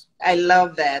purpose. I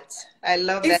love that. I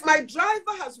love that. If my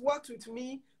driver has worked with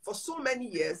me for so many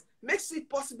years, makes it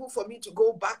possible for me to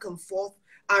go back and forth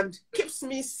and keeps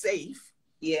me safe.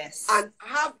 Yes. And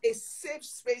have a safe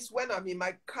space when I'm in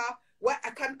my car where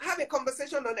I can have a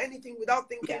conversation on anything without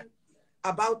thinking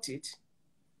about it.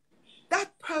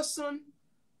 That person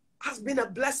has been a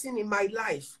blessing in my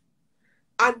life.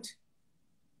 And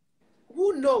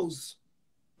who knows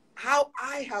how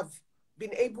I have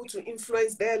been able to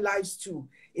influence their lives too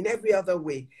in every other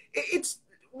way. It's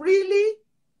really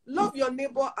love your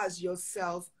neighbor as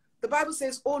yourself. The Bible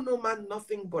says, "Oh, no man,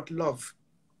 nothing but love."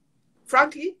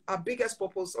 Frankly, our biggest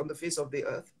purpose on the face of the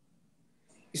earth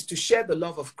is to share the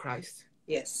love of Christ.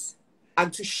 Yes.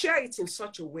 And to share it in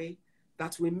such a way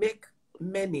that we make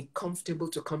many comfortable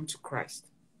to come to Christ.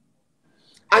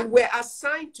 And we're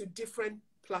assigned to different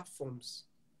platforms.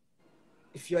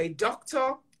 If you're a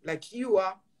doctor, like you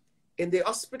are, in the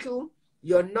hospital,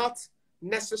 you're not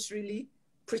necessarily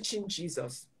preaching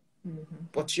Jesus,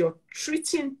 but you're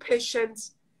treating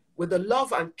patients with the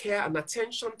love and care and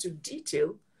attention to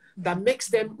detail that makes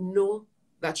them know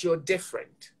that you're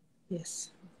different.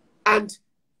 Yes. And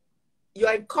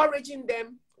you're encouraging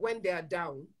them when they are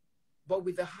down, but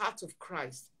with the heart of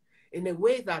Christ, in a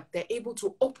way that they're able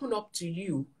to open up to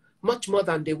you much more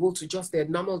than they will to just their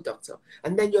normal doctor.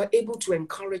 And then you're able to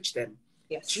encourage them.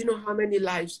 Yes. Do you know how many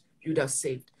lives you'd have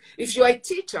saved? If you're a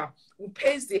teacher who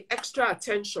pays the extra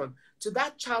attention to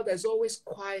that child that's always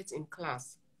quiet in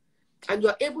class, and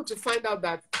you're able to find out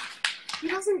that he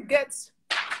doesn't get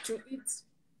to eat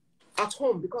at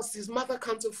home because his mother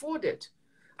can't afford it,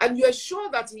 and you're sure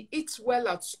that he eats well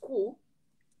at school,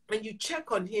 and you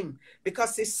check on him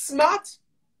because he's smart,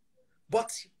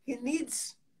 but he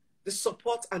needs the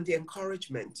support and the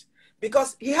encouragement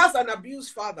because he has an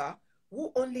abused father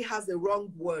who only has the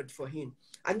wrong word for him.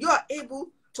 And you are able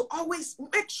to always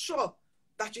make sure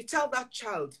that you tell that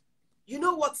child, you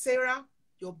know what, Sarah,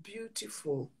 you're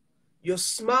beautiful, you're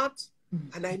smart,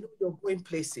 and I know you're going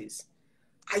places.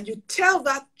 And you tell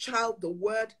that child the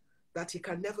word that he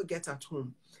can never get at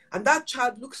home. And that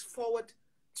child looks forward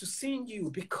to seeing you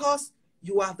because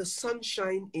you are the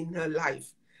sunshine in her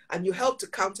life. And you help to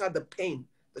counter the pain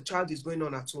the child is going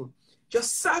on at home. You're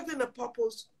serving a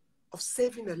purpose of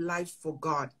saving a life for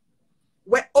God.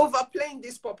 We're overplaying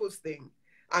this purpose thing.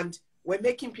 And we're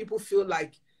making people feel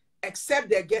like, except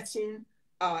they're getting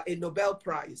a Nobel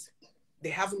Prize, they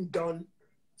haven't done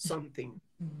something.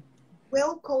 We're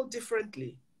all called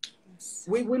differently. Yes.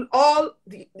 We will all,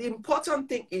 the important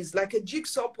thing is like a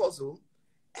jigsaw puzzle,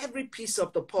 every piece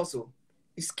of the puzzle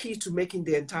is key to making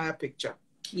the entire picture.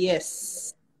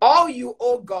 Yes. All you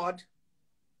owe God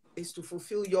is to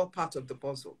fulfill your part of the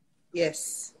puzzle.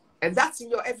 Yes. And that's in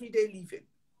your everyday living.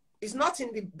 It's not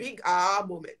in the big aha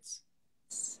moments.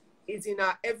 It's in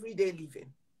our everyday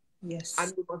living. Yes.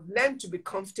 And we must learn to be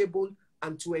comfortable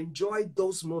and to enjoy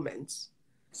those moments.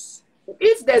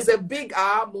 If there's a big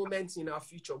aha moment in our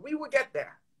future, we will get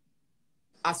there.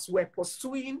 As we're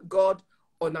pursuing God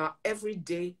on our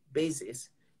everyday basis,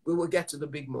 we will get to the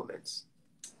big moments.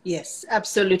 Yes,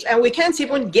 absolutely. And we can't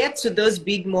even get to those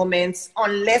big moments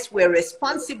unless we're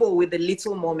responsible with the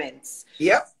little moments.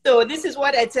 Yep. So this is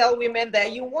what I tell women,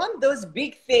 that you want those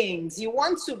big things. You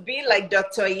want to be like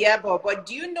Dr. Iyabo, but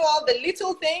do you know all the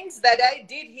little things that I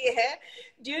did here?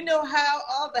 Do you know how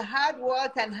all the hard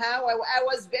work and how I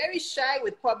was very shy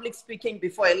with public speaking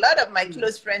before? A lot of my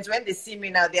close friends, when they see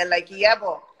me now, they're like,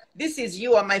 Iyabo, this is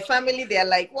you. Or my family, they're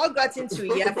like, what got into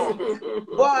Iyabo?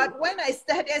 But when I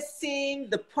started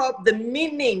seeing the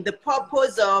meaning, the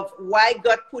purpose of why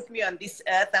God put me on this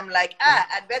earth, I'm like,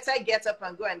 I'd better get up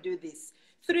and go and do this.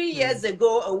 3 years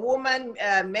ago, a woman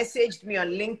messaged me on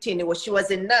LinkedIn. She was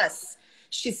a nurse.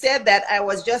 She said that I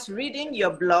was just reading your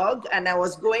blog and I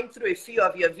was going through a few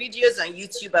of your videos on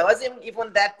YouTube. I wasn't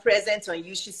even that present on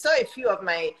you. She saw a few of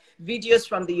my videos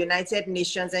from the United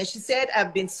Nations and she said,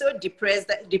 I've been so depressed.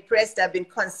 I've been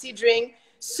considering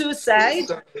suicide.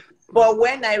 But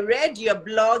when I read your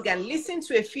blog and listened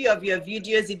to a few of your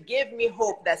videos, it gave me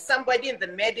hope that somebody in the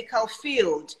medical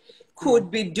field could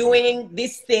be doing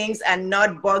these things and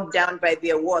not bogged down by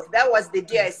their work. That was the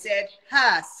day I said,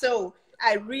 so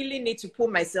I really need to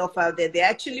put myself out there. There are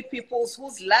actually people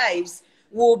whose lives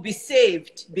will be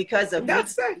saved because of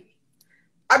That's it.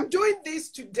 I'm doing this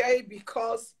today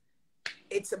because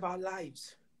it's about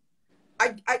lives.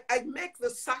 I make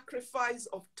the sacrifice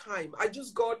of time. I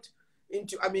just got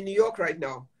into, I'm in New York right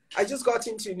now. I just got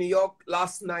into New York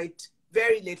last night,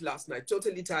 very late last night,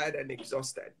 totally tired and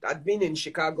exhausted. I'd been in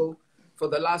Chicago for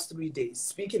the last 3 days,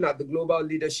 speaking at the Global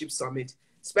Leadership Summit.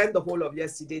 Spent the whole of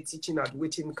yesterday teaching at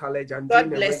Wheaton College and God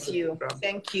doing a bless radio you. program.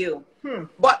 Thank you.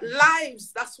 But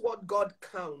lives, that's what God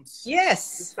counts.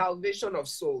 Yes. The salvation of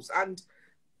souls. And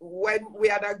when we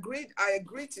had agreed, I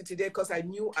agreed to today because I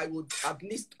knew I would at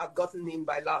least have gotten in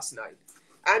by last night.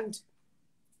 And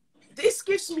this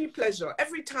gives me pleasure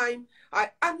every time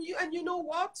and you know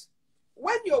what?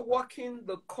 When you're walking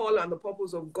the call and the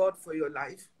purpose of God for your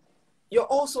life, you're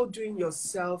also doing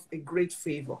yourself a great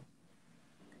favor.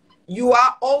 You're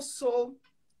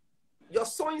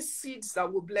sowing seeds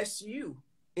that will bless you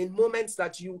in moments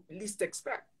that you least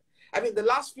expect. I mean, the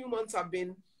last few months have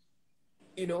been,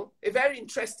 a very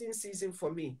interesting season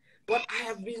for me. But I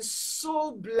have been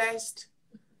so blessed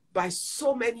by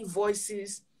so many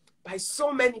voices, by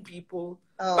so many people,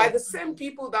 by the same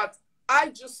people that I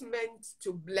just meant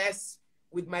to bless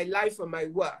with my life and my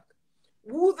work,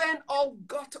 who then all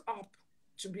got up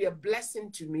to be a blessing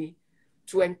to me,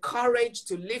 to encourage,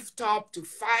 to lift up, to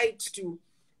fight, to,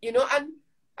 and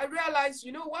I realized,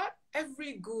 you know what?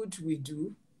 Every good we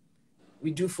do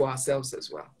for ourselves as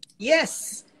well.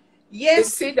 Yes. Yes.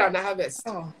 The seed and the harvest.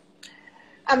 Oh.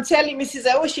 I'm telling Mrs.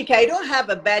 Awosika, I don't have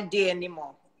a bad day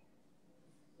anymore.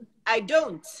 I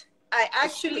don't. I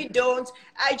actually don't.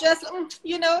 I just,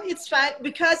 it's fine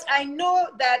because I know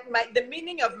that the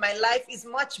meaning of my life is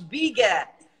much bigger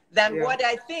than what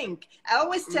I think. I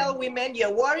always tell women,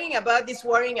 you're worrying about this,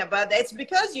 worrying about that. It's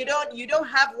because you don't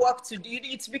have work to do.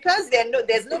 It's because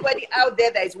there's nobody out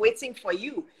there that is waiting for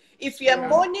you. If you're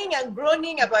moaning and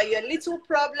groaning about your little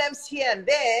problems here and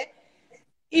there,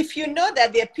 if you know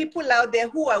that there are people out there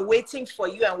who are waiting for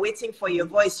you and waiting for your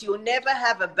voice, you'll never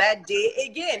have a bad day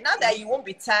again. Not that you won't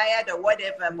be tired or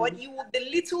whatever, but the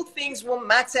little things won't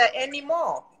matter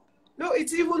anymore. No,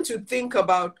 it's even to think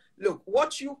about, look,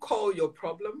 what you call your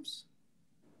problems,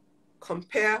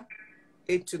 compare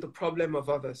it to the problem of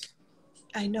others.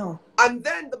 I know. And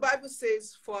then the Bible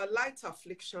says, for our light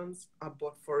afflictions are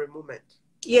but for a moment.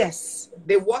 Yes.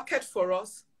 They work it for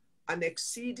us an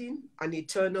exceeding and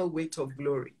eternal weight of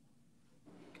glory.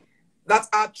 That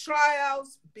our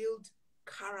trials build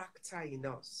character in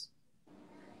us.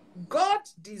 God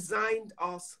designed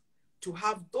us to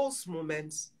have those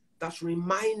moments that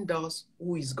remind us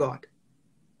who is God.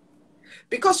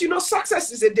 Because,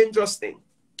 success is a dangerous thing.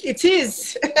 It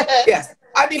is. Yes.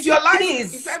 And if your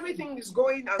life, if everything is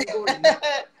going and going,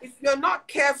 if you're not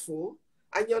careful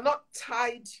and you're not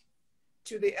tied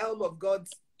to the elm of God,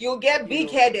 you'll get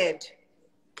big-headed.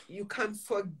 You can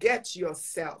forget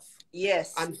yourself.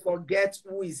 Yes. And forget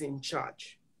who is in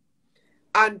charge.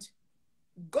 And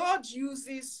God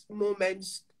uses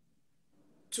moments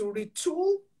to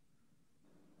retool,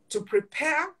 to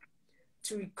prepare,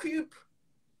 to equip,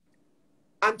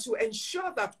 and to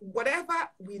ensure that whatever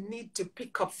we need to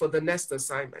pick up for the next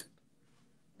assignment,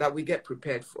 that we get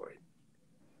prepared for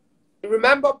it.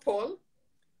 Remember Paul?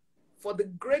 For the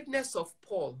greatness of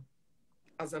Paul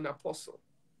as an apostle,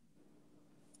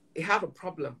 he had a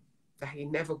problem that he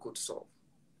never could solve.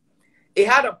 He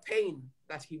had a pain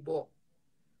that he bore.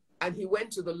 And he went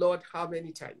to the Lord how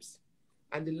many times?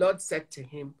 And the Lord said to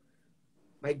him,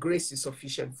 my grace is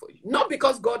sufficient for you. Not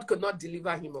because God could not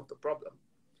deliver him of the problem,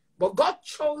 but God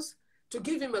chose to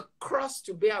give him a cross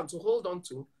to bear and to hold on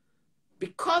to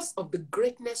because of the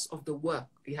greatness of the work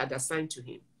he had assigned to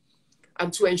him.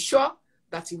 And to ensure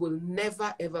that he will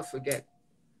never, ever forget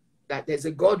that there's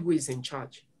a God who is in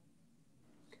charge.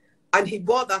 And he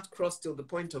bore that cross till the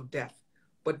point of death.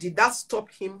 But did that stop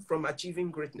him from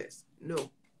achieving greatness? No.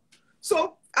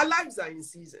 So our lives are in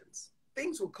seasons.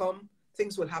 Things will come,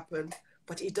 things will happen,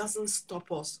 but it doesn't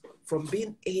stop us from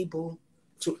being able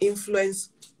to influence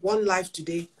one life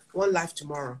today, one life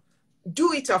tomorrow.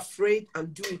 Do it afraid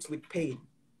and do it with pain.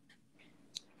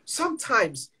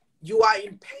 Sometimes you are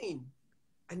in pain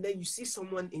and then you see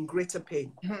someone in greater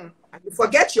pain. And you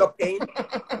forget your pain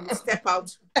and you step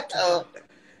out.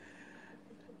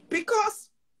 Because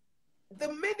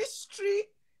the ministry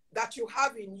that you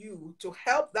have in you to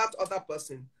help that other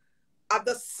person at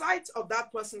the sight of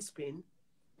that person's pain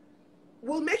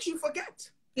will make you forget.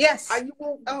 Yes. And you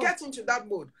will get into that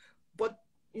mode. But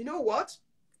you know what?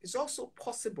 It's also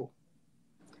possible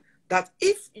that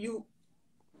if you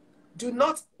do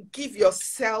not give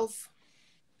yourself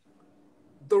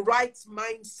the right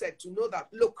mindset to know that,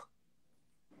 look,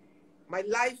 my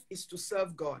life is to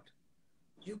serve God.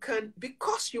 You can,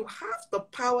 because you have the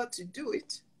power to do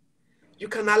it, you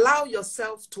can allow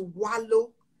yourself to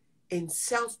wallow in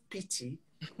self-pity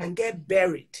and get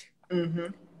buried.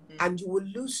 And you will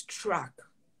lose track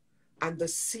and the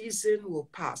season will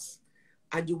pass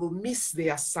and you will miss the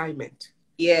assignment.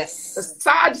 Yes. The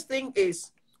sad thing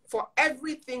is, for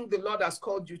everything the Lord has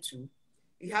called you to,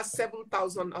 He has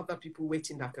 7,000 other people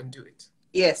waiting that can do it.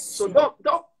 Yes. So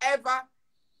don't ever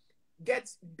get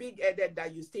big-headed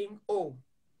that you think, oh,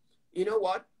 you know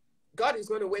what? God is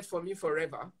going to wait for me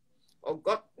forever. Or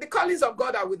God, the callings of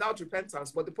God are without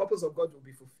repentance, but the purpose of God will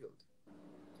be fulfilled.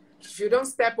 If you don't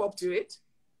step up to it,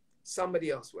 somebody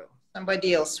else will.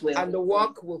 Somebody else will. And the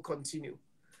work will continue.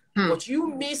 But you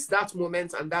miss that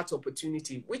moment and that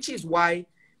opportunity, which is why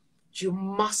you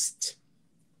must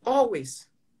always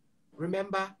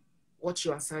remember what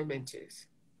your assignment is.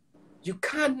 You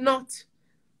cannot,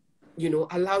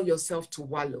 allow yourself to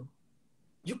wallow.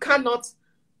 You cannot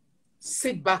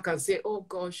sit back and say, oh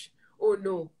gosh, oh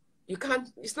no. You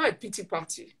can't, it's not a pity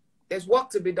party. There's work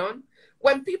to be done.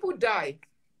 When people die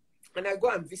and I go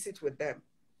and visit with them,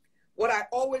 what I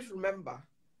always remember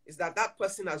is that that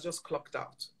person has just clocked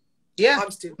out. Yeah.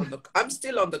 I'm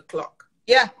still on the clock.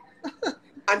 Yeah.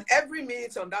 And every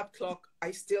minute on that clock,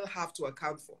 I still have to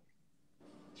account for.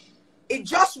 It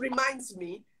just reminds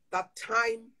me that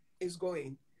time is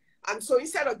going. And so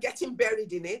instead of getting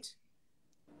buried in it,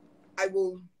 I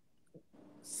will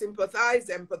sympathize,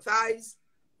 empathize,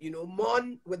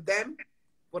 mourn with them,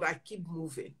 but I keep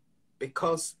moving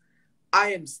because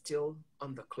I am still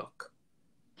on the clock.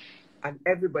 And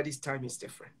everybody's time is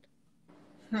different.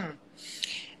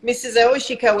 Mrs.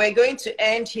 Awosika, we're going to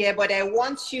end here, but I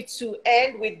want you to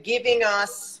end with giving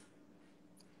us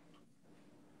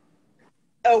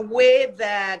a way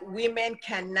that women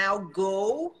can now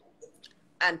go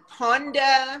and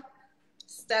ponder,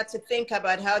 start to think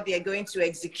about how they're going to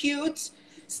execute,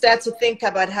 start to think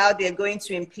about how they're going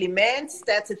to implement,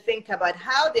 start to think about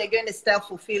how they're going to start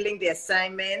fulfilling the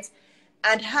assignments,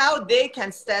 and how they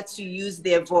can start to use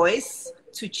their voice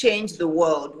to change the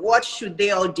world. What should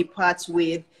they all depart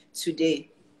with today?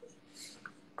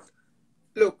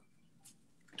 Look,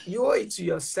 you owe it to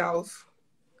yourself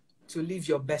to live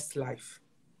your best life.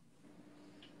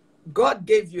 God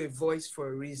gave you a voice for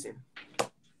a reason.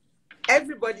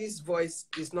 Everybody's voice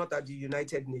is not at the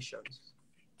United Nations,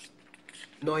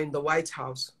 nor in the White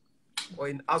House, or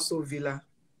in Aso Villa,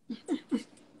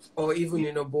 or even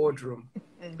in a boardroom.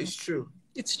 It's true.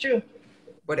 It's true.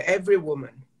 But every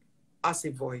woman has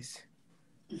a voice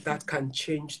that can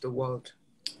change the world.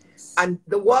 And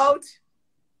the world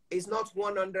is not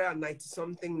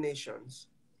 190-something nations.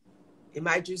 It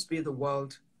might just be the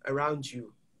world around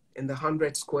you in the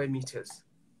 100 square meters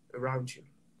around you.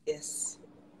 Yes.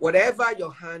 Whatever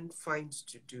your hand finds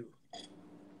to do,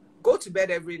 go to bed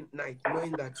every night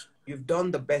knowing that you've done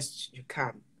the best you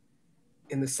can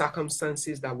in the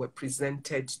circumstances that were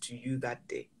presented to you that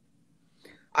day.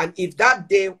 And if that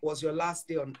day was your last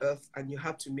day on earth and you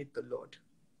had to meet the Lord,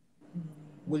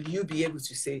 will you be able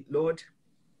to say, Lord,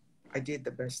 I did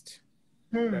the best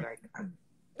that I can?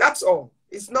 That's all.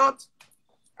 It's not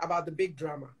about the big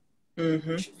drama.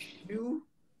 Do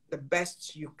the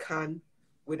best you can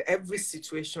with every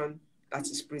situation that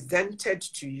is presented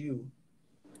to you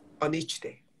on each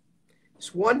day.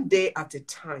 It's one day at a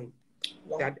time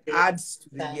that adds to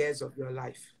the years of your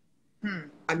life.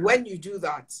 And when you do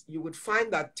that, you would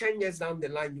find that 10 years down the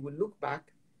line, you will look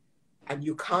back and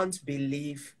you can't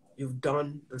believe you've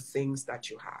done the things that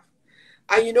you have.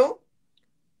 And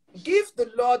give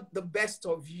the Lord the best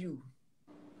of you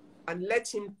and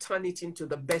let him turn it into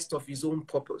the best of his own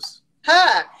purpose.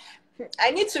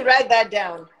 I need to write that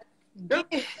down.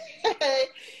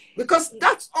 Because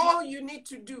that's all you need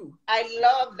to do. I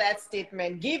love that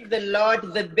statement. Give the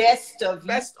Lord the best of you.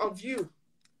 Best of you.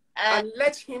 And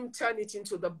let him turn it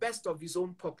into the best of his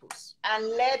own purpose. And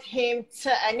let him,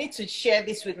 I need to share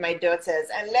this with my daughters,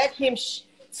 and let him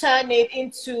turn it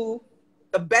into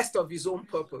the best of his own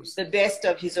purpose. The best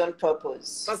of his own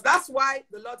purpose. Because that's why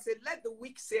the Lord said, let the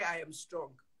weak say I am strong.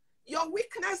 Your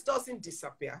weakness doesn't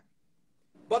disappear,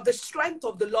 but the strength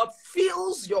of the Lord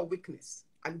fills your weakness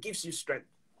and gives you strength.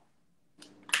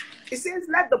 He says,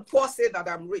 let the poor say that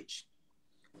I'm rich.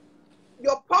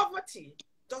 Your poverty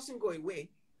doesn't go away,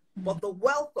 but the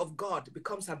wealth of God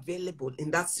becomes available in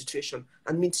that situation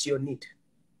and meets your need.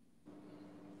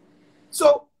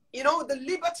 So, the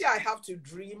liberty I have to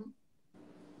dream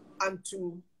and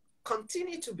to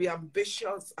continue to be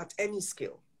ambitious at any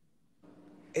scale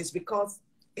is because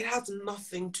it has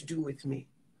nothing to do with me.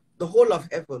 The whole of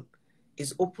heaven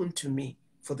is open to me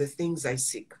for the things I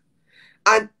seek.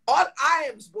 And all I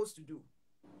am supposed to do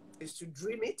is to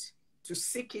dream it, to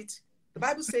seek it. The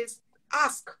Bible says,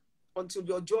 ask until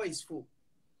your joy is full.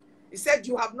 He said,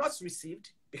 you have not received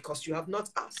because you have not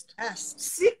asked. Ask.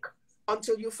 Seek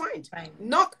until you find. Right.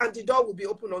 Knock and the door will be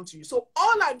open unto you. So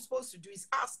all I'm supposed to do is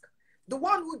ask. The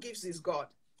one who gives is God.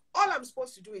 All I'm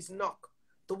supposed to do is knock.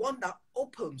 The one that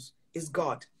opens is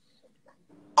God.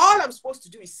 All I'm supposed to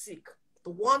do is seek. The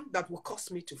one that will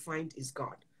cause me to find is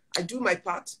God. I do my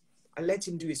part. I let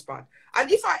him do his part.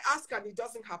 And if I ask and it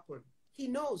doesn't happen, he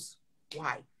knows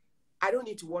why. I don't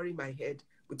need to worry my head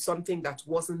with something that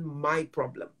wasn't my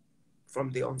problem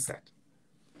from the onset.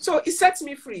 So it sets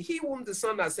me free. He whom the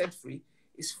Son has set free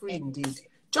is free indeed.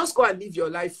 Just go and live your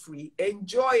life free.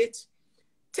 Enjoy it.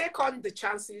 Take on the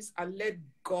chances and let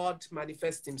God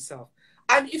manifest himself.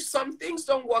 And if some things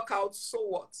don't work out, so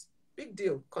what? Big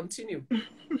deal. Continue.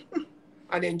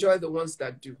 And enjoy the ones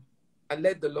that do. And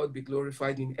let the Lord be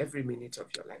glorified in every minute of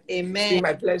your life. Amen. It's been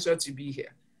my pleasure to be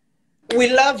here. We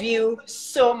love you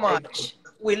so much.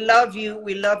 We love you.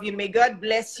 We love you. May God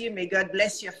bless you. May God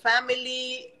bless your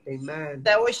family. Amen.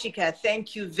 Awosika,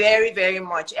 thank you very, very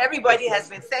much. Everybody has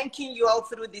been thanking you all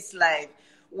through this live.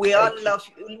 We all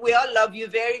love you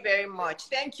very, very much.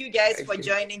 Thank you guys for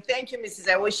joining. Thank you, Mrs.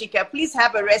 Awosika. Please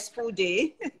have a restful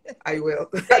day. I will.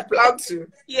 I plan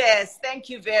to. Yes, thank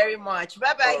you very much.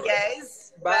 Bye-bye,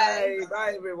 guys. Bye.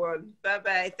 Bye, everyone.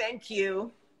 Bye-bye. Thank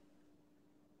you.